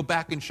they could go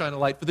back and shine a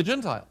light for the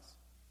Gentiles.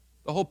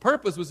 The whole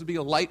purpose was to be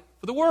a light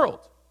for the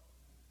world.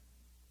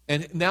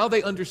 And now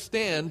they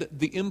understand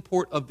the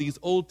import of these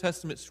Old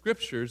Testament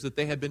scriptures, that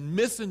they had been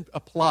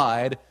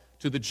misapplied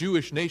to the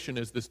Jewish nation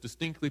as this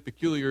distinctly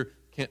peculiar,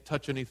 can't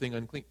touch anything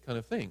unclean kind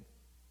of thing.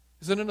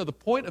 He said, no, the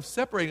point of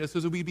separating us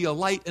is that we be a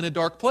light in a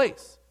dark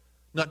place,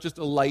 not just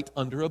a light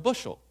under a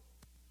bushel.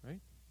 Right?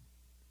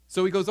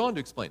 So he goes on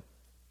to explain.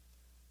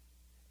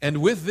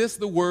 And with this,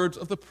 the words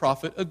of the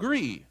prophet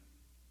agree.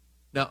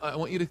 Now, I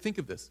want you to think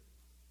of this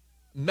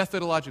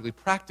methodologically,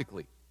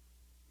 practically.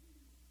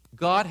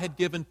 God had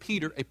given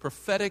Peter a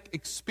prophetic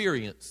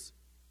experience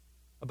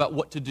about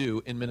what to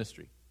do in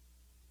ministry.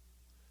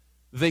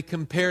 They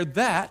compared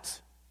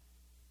that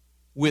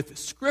with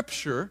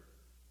Scripture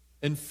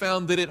and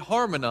found that it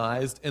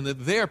harmonized and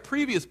that their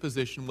previous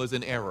position was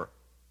in error.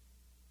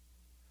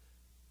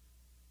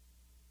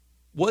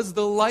 Was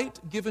the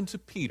light given to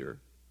Peter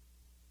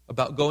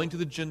about going to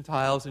the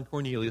Gentiles and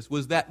Cornelius,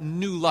 was that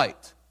new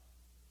light?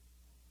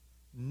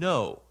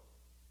 No.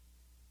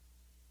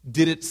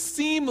 Did it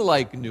seem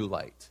like new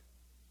light?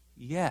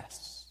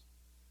 Yes.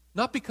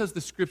 Not because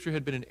the Scripture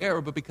had been in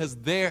error, but because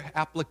their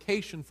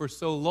application for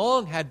so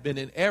long had been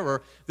in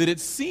error that it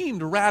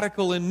seemed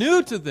radical and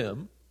new to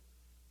them,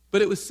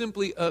 but it was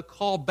simply a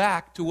call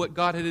back to what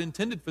God had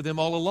intended for them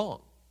all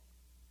along.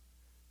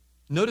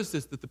 Notice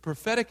this, that the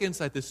prophetic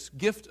insight, this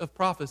gift of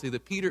prophecy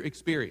that Peter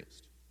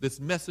experienced, this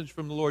message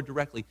from the Lord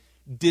directly,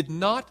 did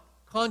not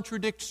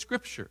contradict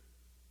Scripture.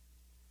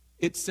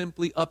 It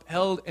simply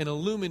upheld and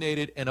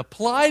illuminated and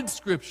applied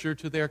Scripture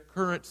to their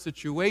current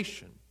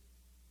situation.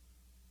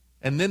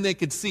 And then they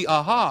could see,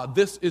 aha,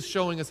 this is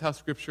showing us how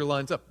Scripture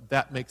lines up.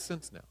 That makes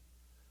sense now.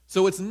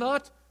 So it's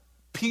not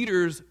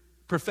Peter's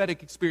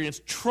prophetic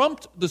experience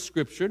trumped the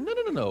Scripture.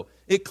 No.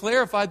 It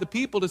clarified the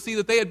people to see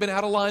that they had been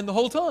out of line the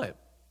whole time.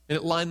 And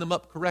it lined them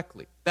up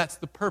correctly. That's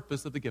the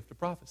purpose of the gift of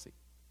prophecy.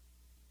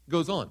 It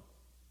goes on.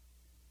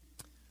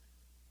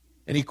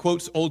 And he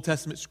quotes Old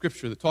Testament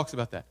Scripture that talks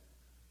about that.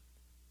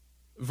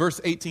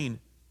 Verse 18,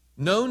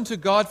 known to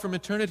God from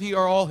eternity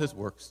are all his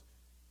works.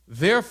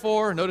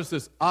 Therefore, notice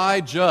this,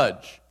 I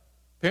judge.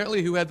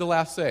 Apparently, who had the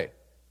last say?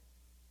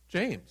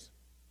 James.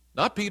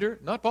 Not Peter,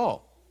 not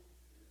Paul.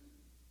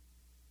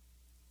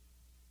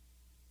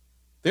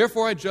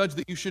 Therefore, I judge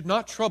that you should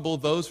not trouble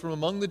those from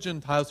among the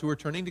Gentiles who are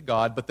turning to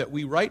God, but that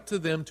we write to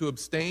them to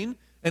abstain.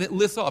 And it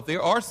lists off.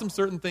 There are some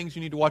certain things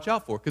you need to watch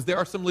out for, because there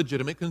are some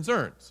legitimate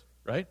concerns,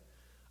 right?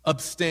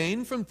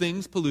 Abstain from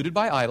things polluted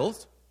by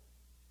idols.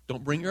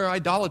 Don't bring your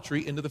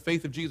idolatry into the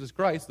faith of Jesus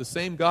Christ. The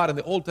same God in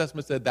the Old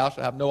Testament said, thou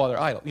shalt have no other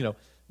idol.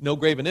 No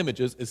graven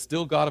images, is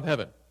still God of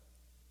heaven.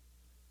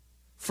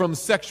 From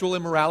sexual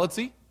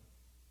immorality,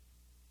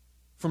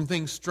 from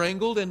things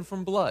strangled, and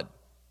from blood.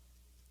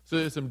 So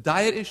there's some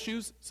diet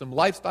issues, some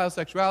lifestyle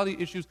sexuality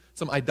issues,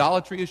 some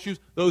idolatry issues.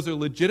 Those are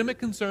legitimate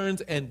concerns,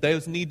 and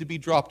those need to be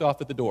dropped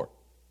off at the door.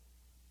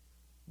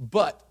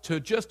 But to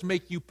just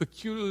make you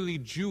peculiarly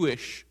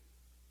Jewish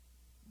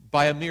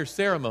by a mere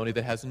ceremony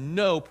that has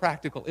no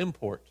practical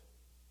import,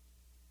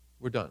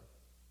 we're done.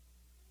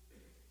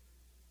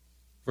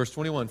 Verse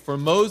 21, for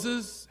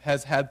Moses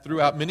has had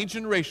throughout many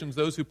generations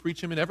those who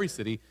preach him in every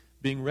city,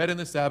 being read in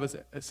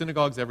the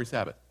synagogues every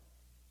Sabbath.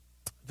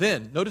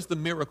 Then, notice the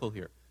miracle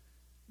here.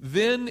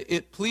 Then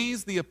it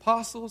pleased the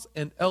apostles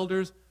and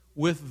elders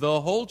with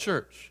the whole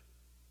church.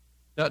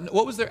 Now,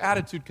 what was their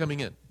attitude coming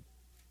in?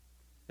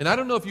 And I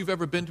don't know if you've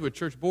ever been to a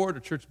church board or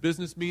church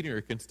business meeting or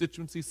a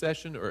constituency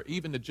session or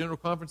even a general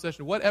conference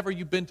session, whatever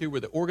you've been to where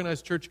the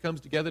organized church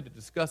comes together to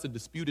discuss a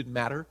disputed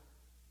matter.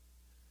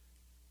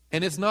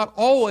 And it's not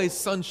always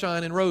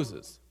sunshine and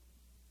roses,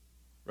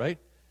 right?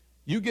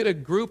 You get a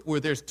group where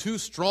there's two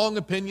strong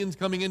opinions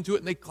coming into it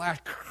and they clash.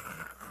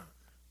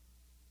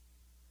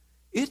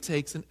 It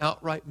takes an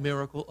outright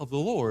miracle of the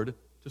Lord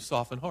to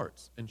soften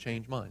hearts and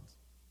change minds.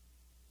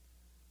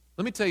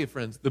 Let me tell you,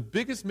 friends, the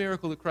biggest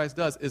miracle that Christ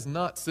does is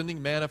not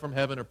sending manna from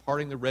heaven or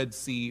parting the Red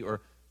Sea.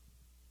 Or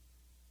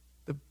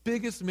the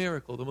biggest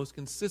miracle, the most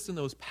consistent,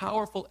 the most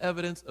powerful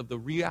evidence of the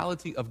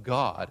reality of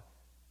God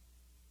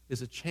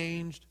is a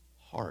changed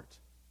heart,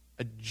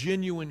 a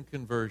genuine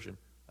conversion,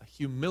 a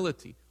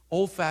humility,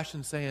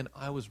 old-fashioned saying,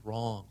 I was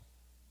wrong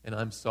and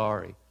I'm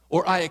sorry.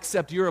 Or I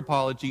accept your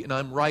apology and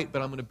I'm right,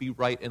 but I'm going to be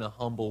right in a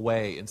humble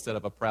way instead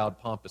of a proud,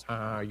 pompous,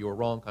 you were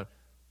wrong kind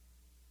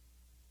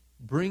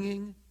of.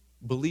 Bringing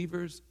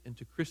believers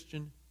into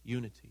Christian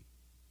unity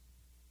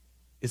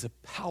is a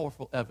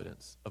powerful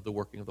evidence of the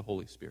working of the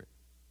Holy Spirit.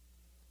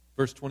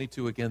 Verse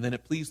 22 again, then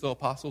it pleased the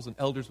apostles and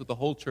elders with the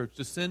whole church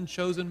to send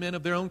chosen men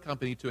of their own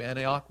company to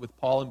Antioch with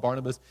Paul and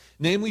Barnabas,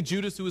 namely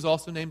Judas, who was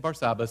also named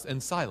Barsabbas,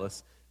 and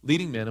Silas,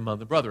 leading men among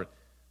the brethren.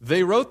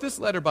 They wrote this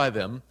letter by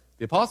them,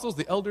 the apostles,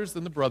 the elders,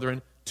 and the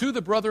brethren, to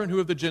the brethren who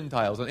are the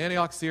Gentiles in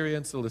Antioch, Syria,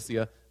 and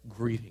Cilicia,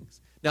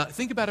 greetings. Now,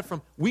 think about it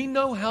we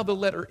know how the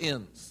letter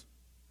ends,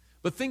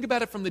 but think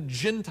about it from the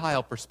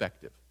Gentile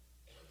perspective.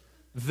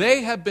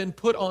 They have been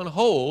put on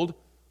hold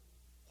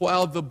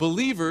while the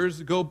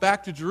believers go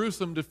back to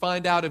Jerusalem to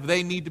find out if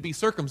they need to be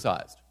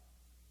circumcised.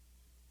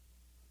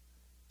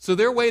 So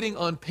they're waiting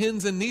on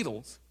pins and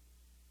needles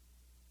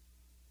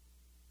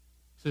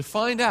to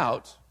find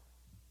out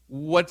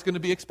what's going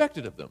to be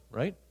expected of them,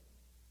 right?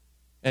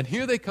 And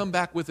here they come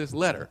back with this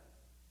letter.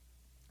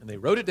 And they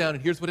wrote it down,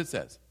 and here's what it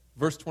says.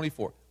 Verse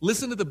 24.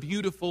 Listen to the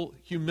beautiful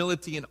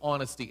humility and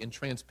honesty and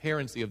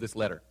transparency of this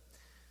letter.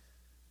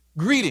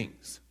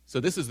 Greetings. So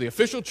this is the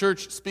official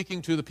church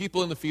speaking to the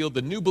people in the field,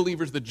 the new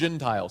believers, the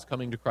Gentiles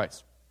coming to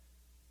Christ.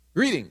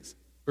 Greetings.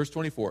 Verse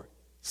 24.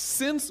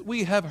 Since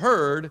we have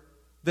heard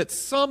that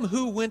some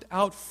who went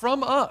out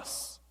from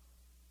us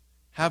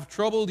have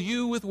troubled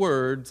you with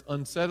words,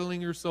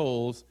 unsettling your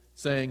souls,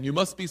 saying, you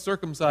must be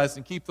circumcised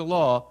and keep the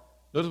law.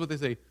 Notice what they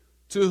say.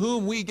 To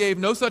whom we gave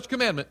no such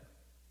commandment.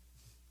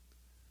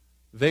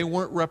 They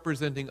weren't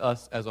representing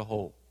us as a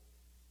whole.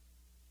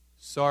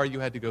 Sorry you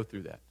had to go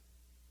through that.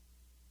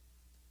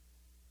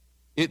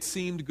 It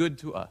seemed good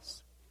to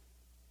us,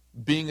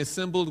 being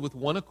assembled with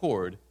one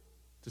accord,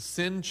 to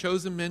send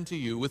chosen men to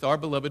you with our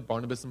beloved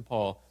Barnabas and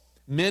Paul,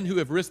 men who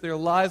have risked their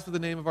lives for the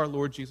name of our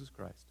Lord Jesus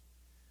Christ.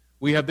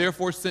 We have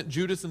therefore sent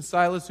Judas and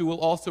Silas, who will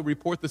also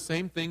report the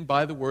same thing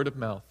by the word of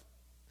mouth.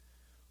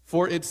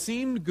 For it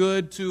seemed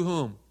good to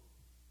whom?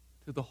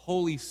 To the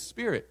Holy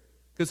Spirit.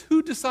 Because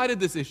who decided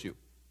this issue?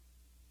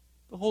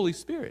 The Holy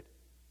Spirit.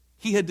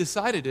 He had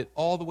decided it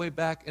all the way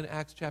back in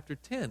Acts chapter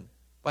 10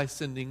 by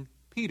sending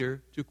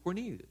Peter to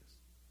Cornelius.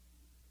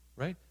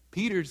 Right?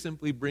 Peter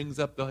simply brings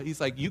up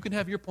he's like, you can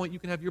have your point,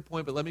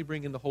 but let me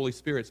bring in the Holy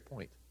Spirit's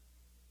point.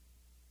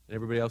 And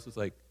everybody else was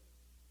like,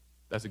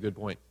 that's a good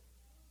point.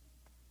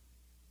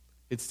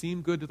 It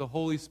seemed good to the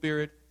Holy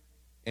Spirit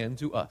and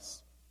to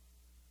us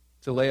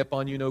to lay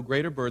upon you no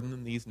greater burden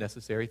than these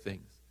necessary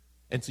things.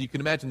 And so you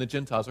can imagine the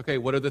Gentiles, okay,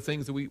 what are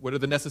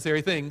the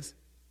necessary things?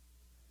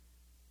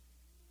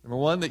 Number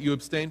one, that you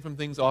abstain from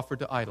things offered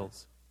to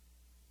idols.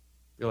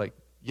 You're like,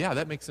 yeah,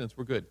 that makes sense,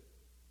 we're good.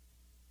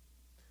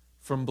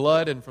 From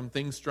blood and from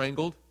things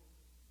strangled.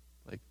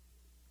 Like,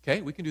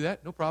 okay, we can do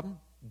that, no problem.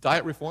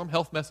 Diet reform,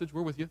 health message,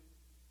 we're with you.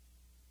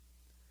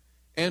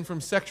 And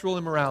from sexual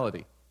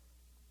immorality.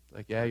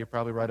 Like, yeah, you're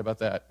probably right about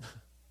that.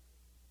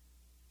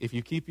 If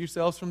you keep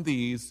yourselves from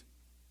these,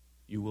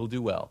 you will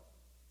do well.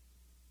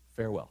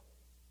 Farewell.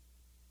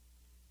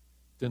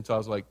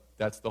 Gentiles like,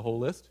 that's the whole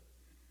list?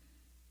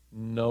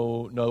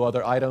 No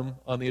other item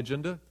on the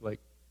agenda? Like,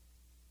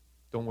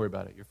 don't worry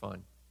about it, you're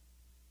fine.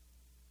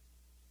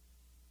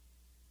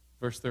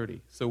 Verse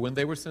 30, so when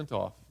they were sent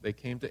off, they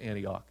came to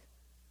Antioch.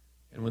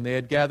 And when they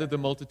had gathered the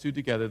multitude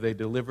together, they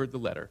delivered the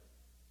letter.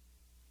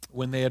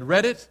 When they had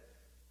read it,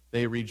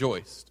 they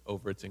rejoiced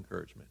over its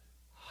encouragement.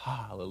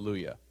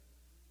 Hallelujah.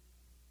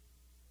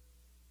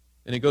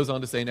 And it goes on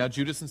to say, now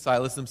Judas and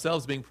Silas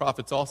themselves, being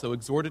prophets also,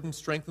 exhorted and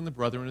strengthened the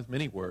brethren with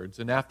many words.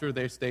 And after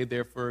they stayed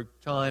there for a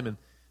time, and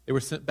they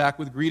were sent back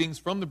with greetings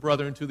from the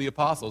brethren to the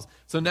apostles.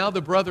 So now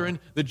the brethren,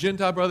 the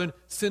Gentile brethren,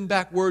 send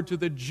back word to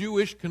the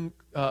Jewish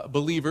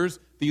believers,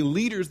 the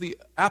leaders, the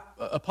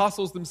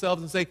apostles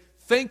themselves, and say,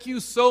 thank you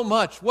so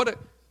much. What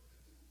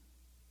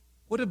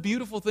a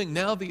beautiful thing.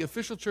 Now the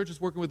official church is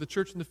working with the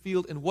church in the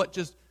field, and what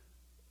just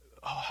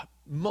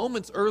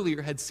moments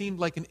earlier had seemed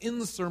like an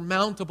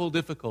insurmountable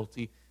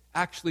difficulty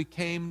actually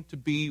came to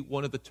be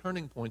one of the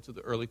turning points of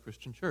the early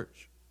Christian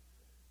church.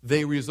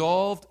 They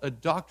resolved a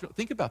doctrine.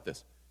 Think about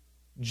this.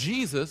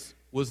 Jesus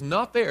was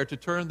not there to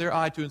turn their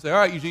eye to and say, all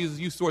right, Jesus,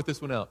 you sort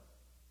this one out.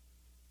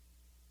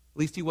 At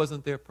least he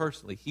wasn't there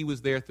personally. He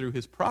was there through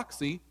his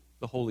proxy,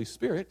 the Holy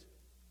Spirit.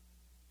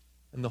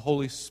 And the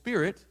Holy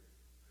Spirit,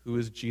 who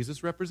is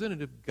Jesus'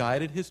 representative,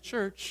 guided his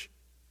church.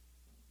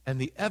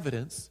 And the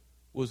evidence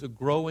was a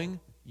growing,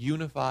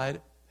 unified,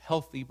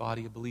 healthy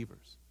body of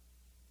believers.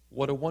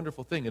 What a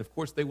wonderful thing. And of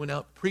course, they went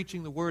out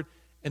preaching the word.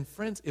 And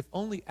friends, if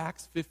only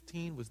Acts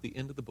 15 was the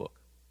end of the book.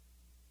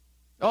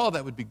 Oh,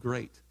 that would be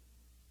great.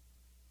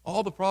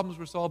 All the problems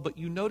were solved, but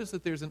you notice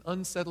that there's an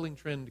unsettling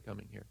trend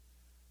coming here.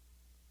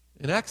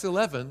 In Acts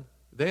 11,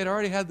 they had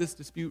already had this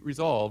dispute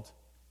resolved,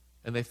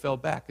 and they fell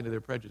back into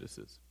their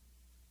prejudices.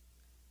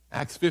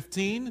 Acts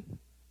 15,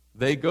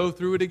 they go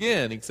through it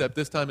again, except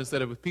this time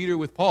instead of with Peter,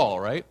 with Paul,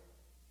 right?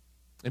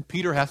 And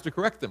Peter has to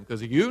correct them,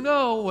 because you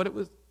know what it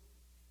was.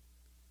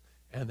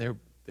 And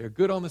they're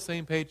good on the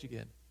same page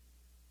again.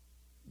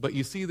 But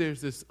you see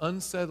there's this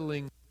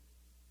unsettling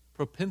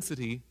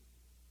propensity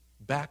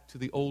back to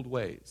the old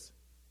ways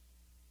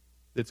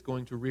that's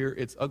going to rear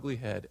its ugly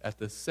head at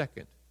the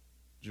second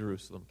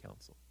Jerusalem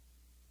Council.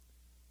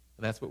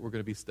 And that's what we're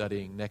going to be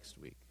studying next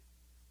week.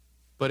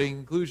 But in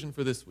conclusion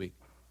for this week,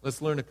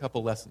 let's learn a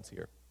couple lessons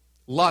here.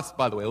 Lots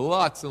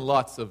and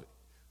lots of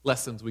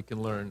lessons we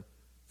can learn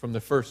from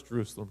the first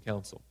Jerusalem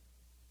Council.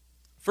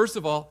 First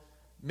of all,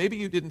 maybe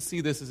you didn't see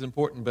this as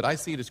important, but I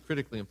see it as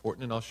critically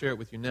important, and I'll share it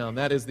with you now, and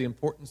that is the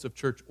importance of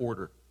church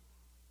order.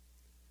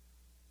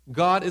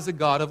 God is a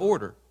God of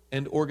order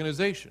and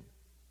organization.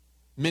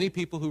 Many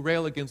people who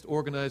rail against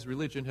organized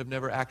religion have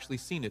never actually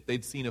seen it.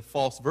 They'd seen a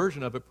false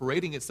version of it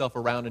parading itself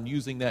around and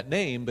using that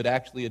name, but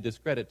actually a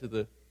discredit to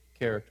the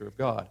character of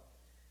God.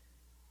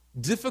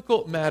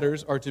 Difficult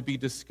matters are to be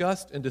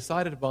discussed and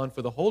decided upon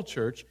for the whole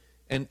church,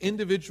 and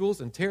individuals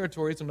and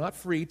territories are not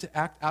free to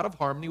act out of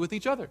harmony with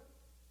each other.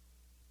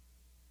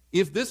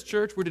 If this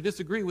church were to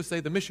disagree with, say,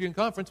 the Michigan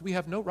Conference, we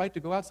have no right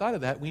to go outside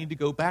of that. We need to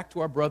go back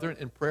to our brethren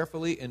and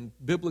prayerfully and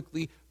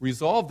biblically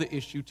resolve the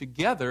issue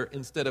together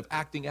instead of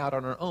acting out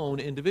on our own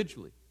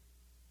individually.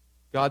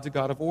 God's a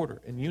God of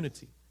order and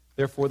unity.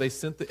 Therefore, they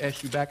sent the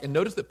issue back. And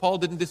notice that Paul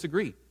didn't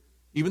disagree,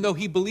 even though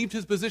he believed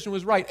his position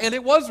was right, and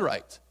it was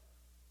right.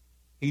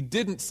 He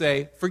didn't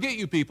say, forget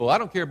you people, I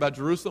don't care about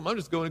Jerusalem, I'm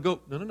just going to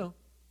go. No.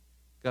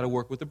 Got to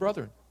work with the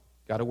brethren.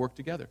 Got to work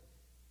together.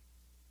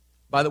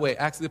 By the way,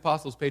 Acts of the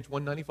Apostles, page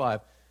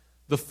 195.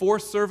 The 4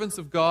 servants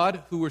of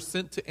God who were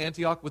sent to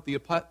Antioch with the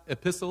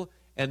epistle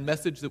and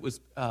message that was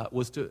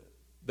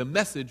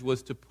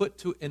to put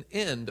to an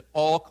end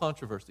all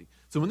controversy.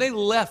 So when they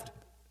left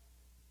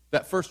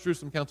that first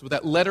Jerusalem council with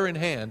that letter in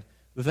hand,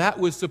 that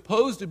was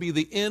supposed to be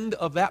the end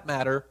of that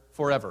matter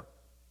forever.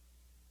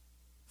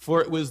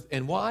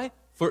 And why?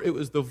 For it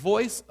was the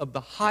voice of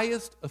the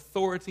highest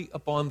authority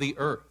upon the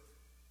earth.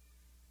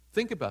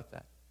 Think about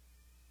that.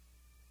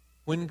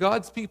 When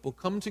God's people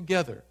come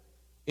together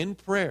in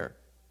prayer,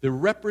 the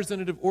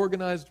representative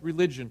organized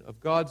religion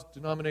of God's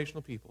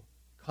denominational people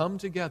come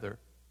together,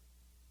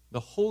 the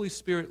Holy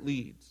Spirit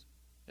leads,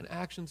 and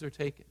actions are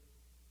taken.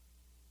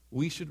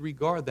 We should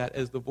regard that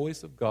as the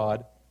voice of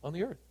God on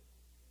the earth.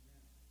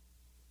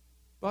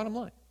 Bottom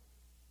line,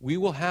 we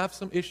will have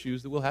some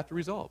issues that we'll have to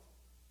resolve.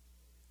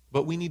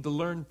 But we need to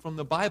learn from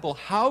the Bible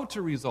how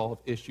to resolve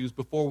issues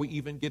before we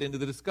even get into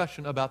the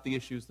discussion about the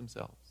issues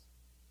themselves.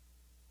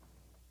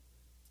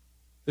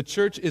 The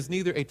church is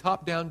neither a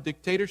top-down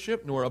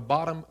dictatorship nor a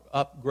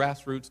bottom-up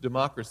grassroots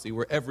democracy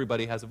where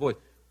everybody has a voice.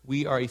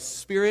 We are a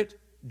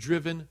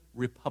spirit-driven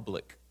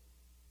republic,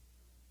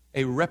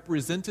 a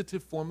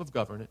representative form of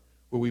government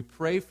where we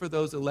pray for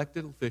those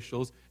elected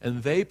officials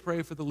and they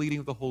pray for the leading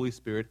of the Holy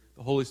Spirit.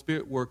 The Holy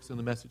Spirit works and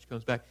the message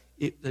comes back.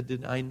 It's a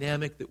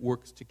dynamic that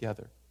works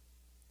together.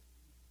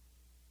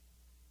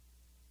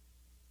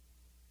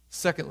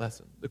 Second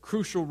lesson, the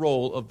crucial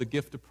role of the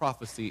gift of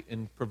prophecy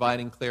in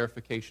providing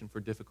clarification for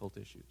difficult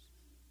issues.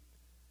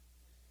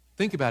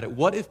 Think about it.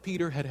 What if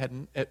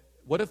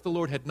the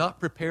Lord had not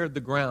prepared the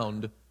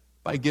ground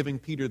by giving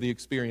Peter the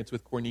experience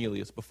with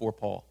Cornelius before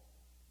Paul?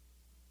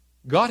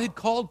 God had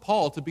called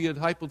Paul to be a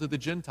disciple to the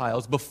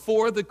Gentiles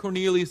before the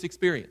Cornelius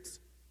experience.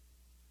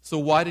 So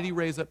why did he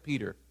raise up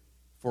Peter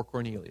for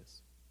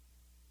Cornelius?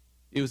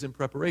 It was in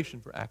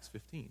preparation for Acts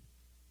 15.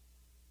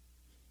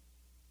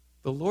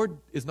 The Lord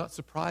is not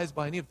surprised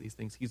by any of these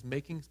things.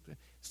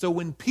 So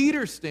when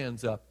Peter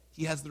stands up,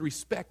 he has the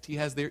respect, he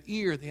has their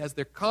ear, he has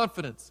their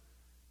confidence.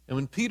 And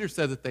when Peter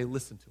says that, they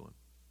listen to him.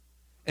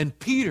 And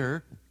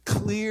Peter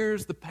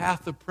clears the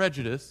path of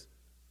prejudice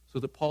so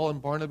that Paul and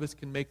Barnabas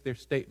can make their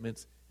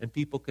statements and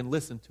people can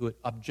listen to it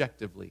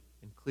objectively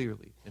and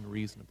clearly and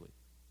reasonably.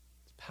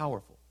 It's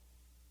powerful.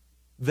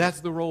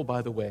 That's the role,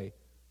 by the way,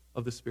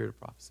 of the spirit of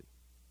prophecy.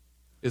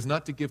 Is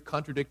not to give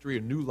contradictory or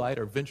new light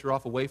or venture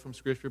off away from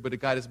Scripture, but to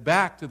guide us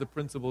back to the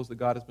principles that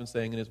God has been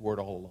saying in His Word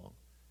all along.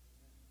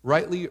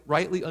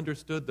 Rightly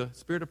understood, the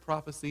spirit of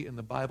prophecy and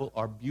the Bible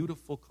are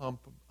beautiful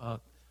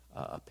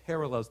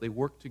parallels. They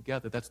work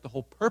together. That's the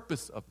whole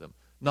purpose of them.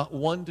 Not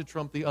one to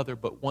trump the other,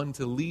 but one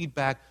to lead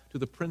back to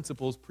the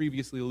principles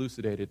previously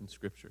elucidated in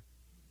Scripture.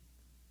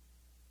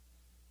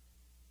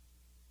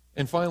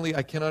 And finally,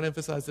 I cannot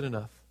emphasize it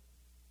enough.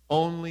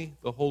 Only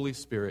the Holy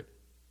Spirit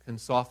can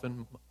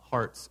soften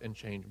hearts and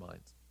change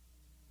minds.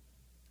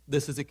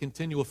 This is a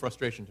continual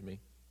frustration to me.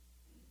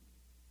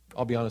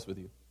 I'll be honest with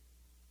you.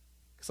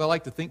 Because I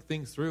like to think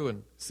things through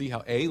and see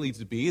how A leads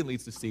to B and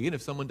leads to C, and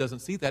if someone doesn't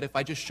see that, if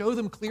I just show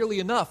them clearly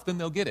enough, then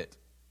they'll get it.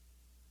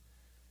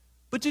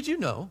 But did you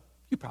know,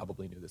 you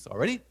probably knew this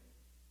already,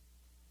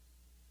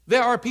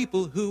 there are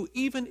people who,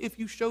 even if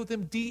you show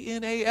them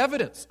DNA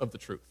evidence of the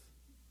truth,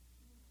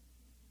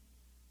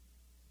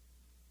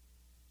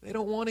 they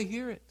don't want to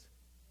hear it.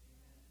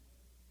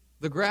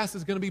 The grass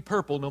is going to be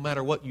purple no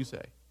matter what you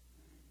say.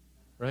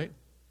 Right?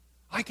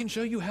 I can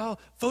show you how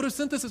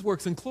photosynthesis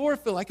works and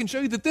chlorophyll. I can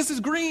show you that this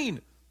is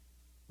green.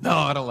 No,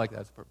 I don't like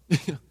that. It's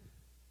purple.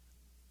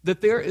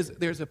 That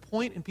there's a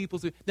point in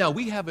people's... Now,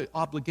 we have an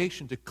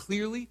obligation to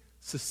clearly,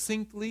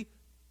 succinctly,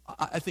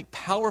 I think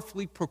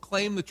powerfully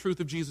proclaim the truth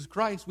of Jesus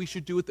Christ. We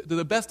should do it to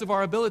the best of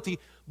our ability,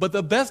 but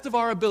the best of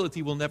our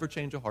ability will never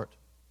change a heart.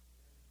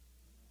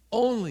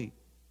 Only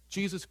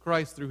Jesus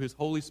Christ, through His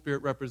Holy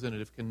Spirit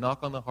representative, can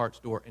knock on the heart's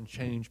door and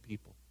change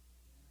people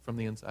from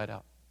the inside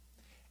out.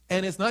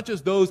 And it's not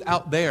just those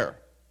out there.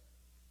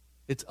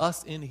 It's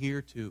us in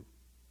here too.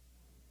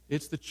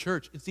 It's the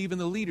church. It's even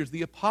the leaders,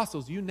 the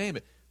apostles, you name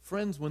it.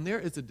 Friends, when there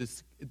is a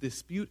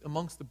dispute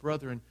amongst the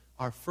brethren,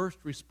 our first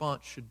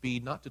response should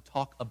be not to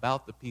talk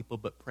about the people,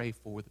 but pray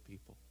for the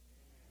people.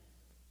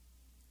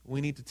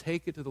 We need to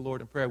take it to the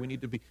Lord in prayer. We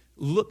need to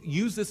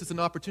use this as an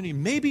opportunity.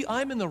 Maybe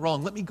I'm in the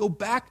wrong. Let me go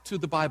back to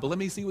the Bible. Let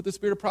me see what the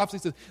Spirit of prophecy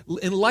says.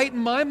 Enlighten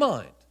my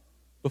mind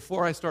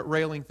before I start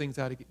railing things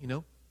out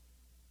again,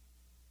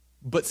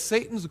 But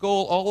Satan's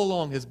goal all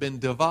along has been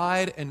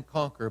divide and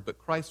conquer, but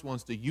Christ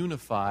wants to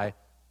unify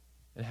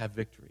and have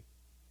victory.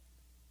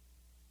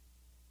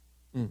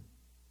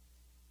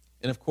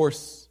 And of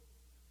course,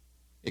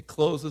 it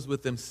closes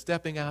with them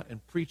stepping out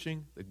and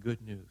preaching the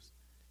good news.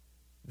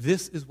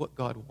 This is what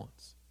God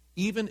wants,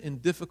 even in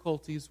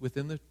difficulties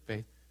within the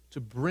faith, to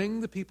bring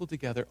the people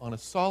together on a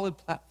solid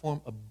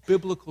platform of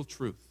biblical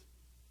truth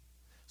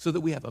so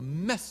that we have a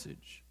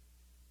message,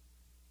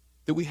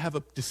 that we have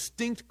a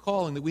distinct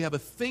calling, that we have a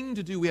thing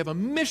to do, we have a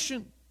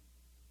mission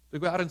to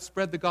go out and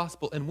spread the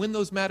gospel. And when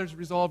those matters are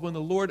resolved, when the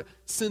Lord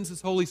sends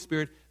His Holy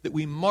Spirit, that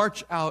we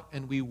march out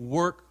and we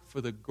work for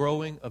the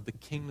growing of the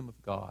kingdom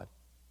of God.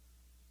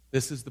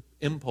 This is the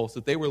impulse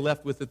that they were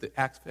left with at the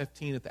Acts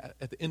 15,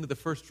 at the end of the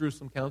First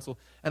Jerusalem Council,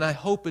 and I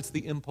hope it's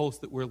the impulse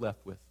that we're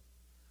left with.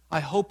 I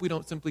hope we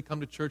don't simply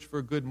come to church for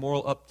a good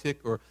moral uptick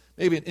or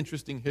maybe an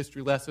interesting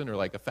history lesson or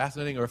like a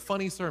fascinating or a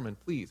funny sermon.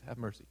 Please, have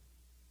mercy.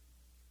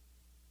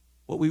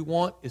 What we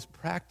want is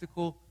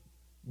practical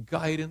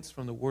guidance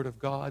from the Word of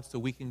God so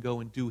we can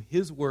go and do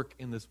His work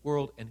in this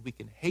world and we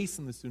can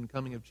hasten the soon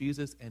coming of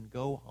Jesus and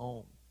go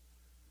home.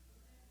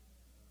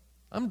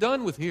 I'm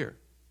done with here.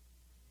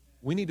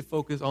 We need to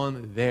focus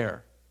on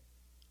there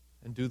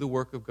and do the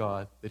work of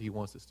God that He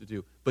wants us to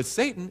do. But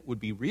Satan would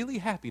be really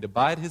happy to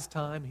bide his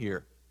time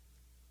here.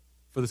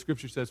 For the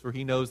Scripture says, for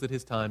he knows that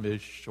his time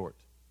is short.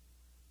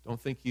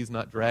 Don't think he's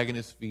not dragging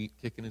his feet,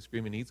 kicking and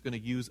screaming. He's going to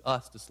use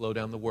us to slow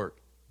down the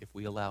work if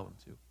we allow him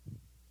to.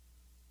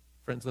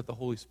 Friends, let the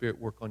Holy Spirit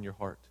work on your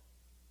heart.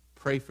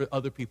 Pray for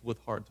other people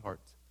with hard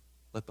hearts.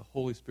 Let the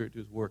Holy Spirit do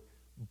His work.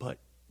 But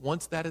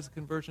once that as a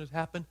conversion has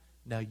happened,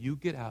 now you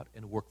get out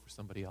and work for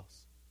somebody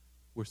else.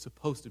 We're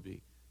supposed to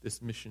be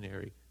this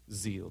missionary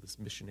zeal, this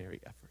missionary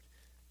effort.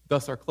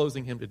 Thus, our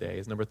closing hymn today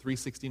is number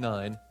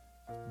 369,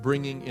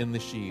 Bringing in the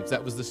Sheaves.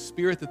 That was the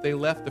spirit that they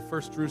left the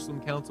First Jerusalem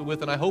Council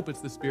with, and I hope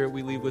it's the spirit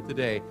we leave with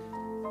today.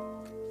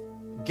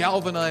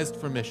 Galvanized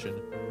for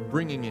mission,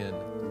 bringing in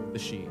the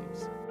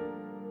sheaves.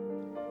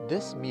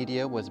 This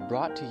media was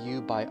brought to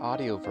you by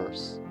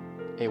Audioverse,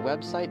 a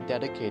website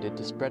dedicated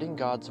to spreading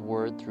God's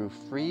Word through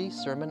free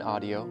sermon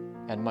audio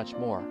and much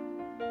more.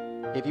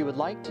 If you would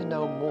like to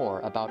know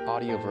more about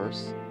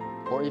Audioverse,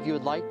 or if you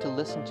would like to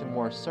listen to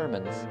more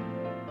sermons,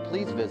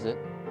 please visit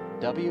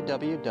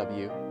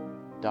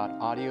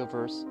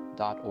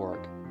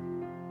www.audioverse.org.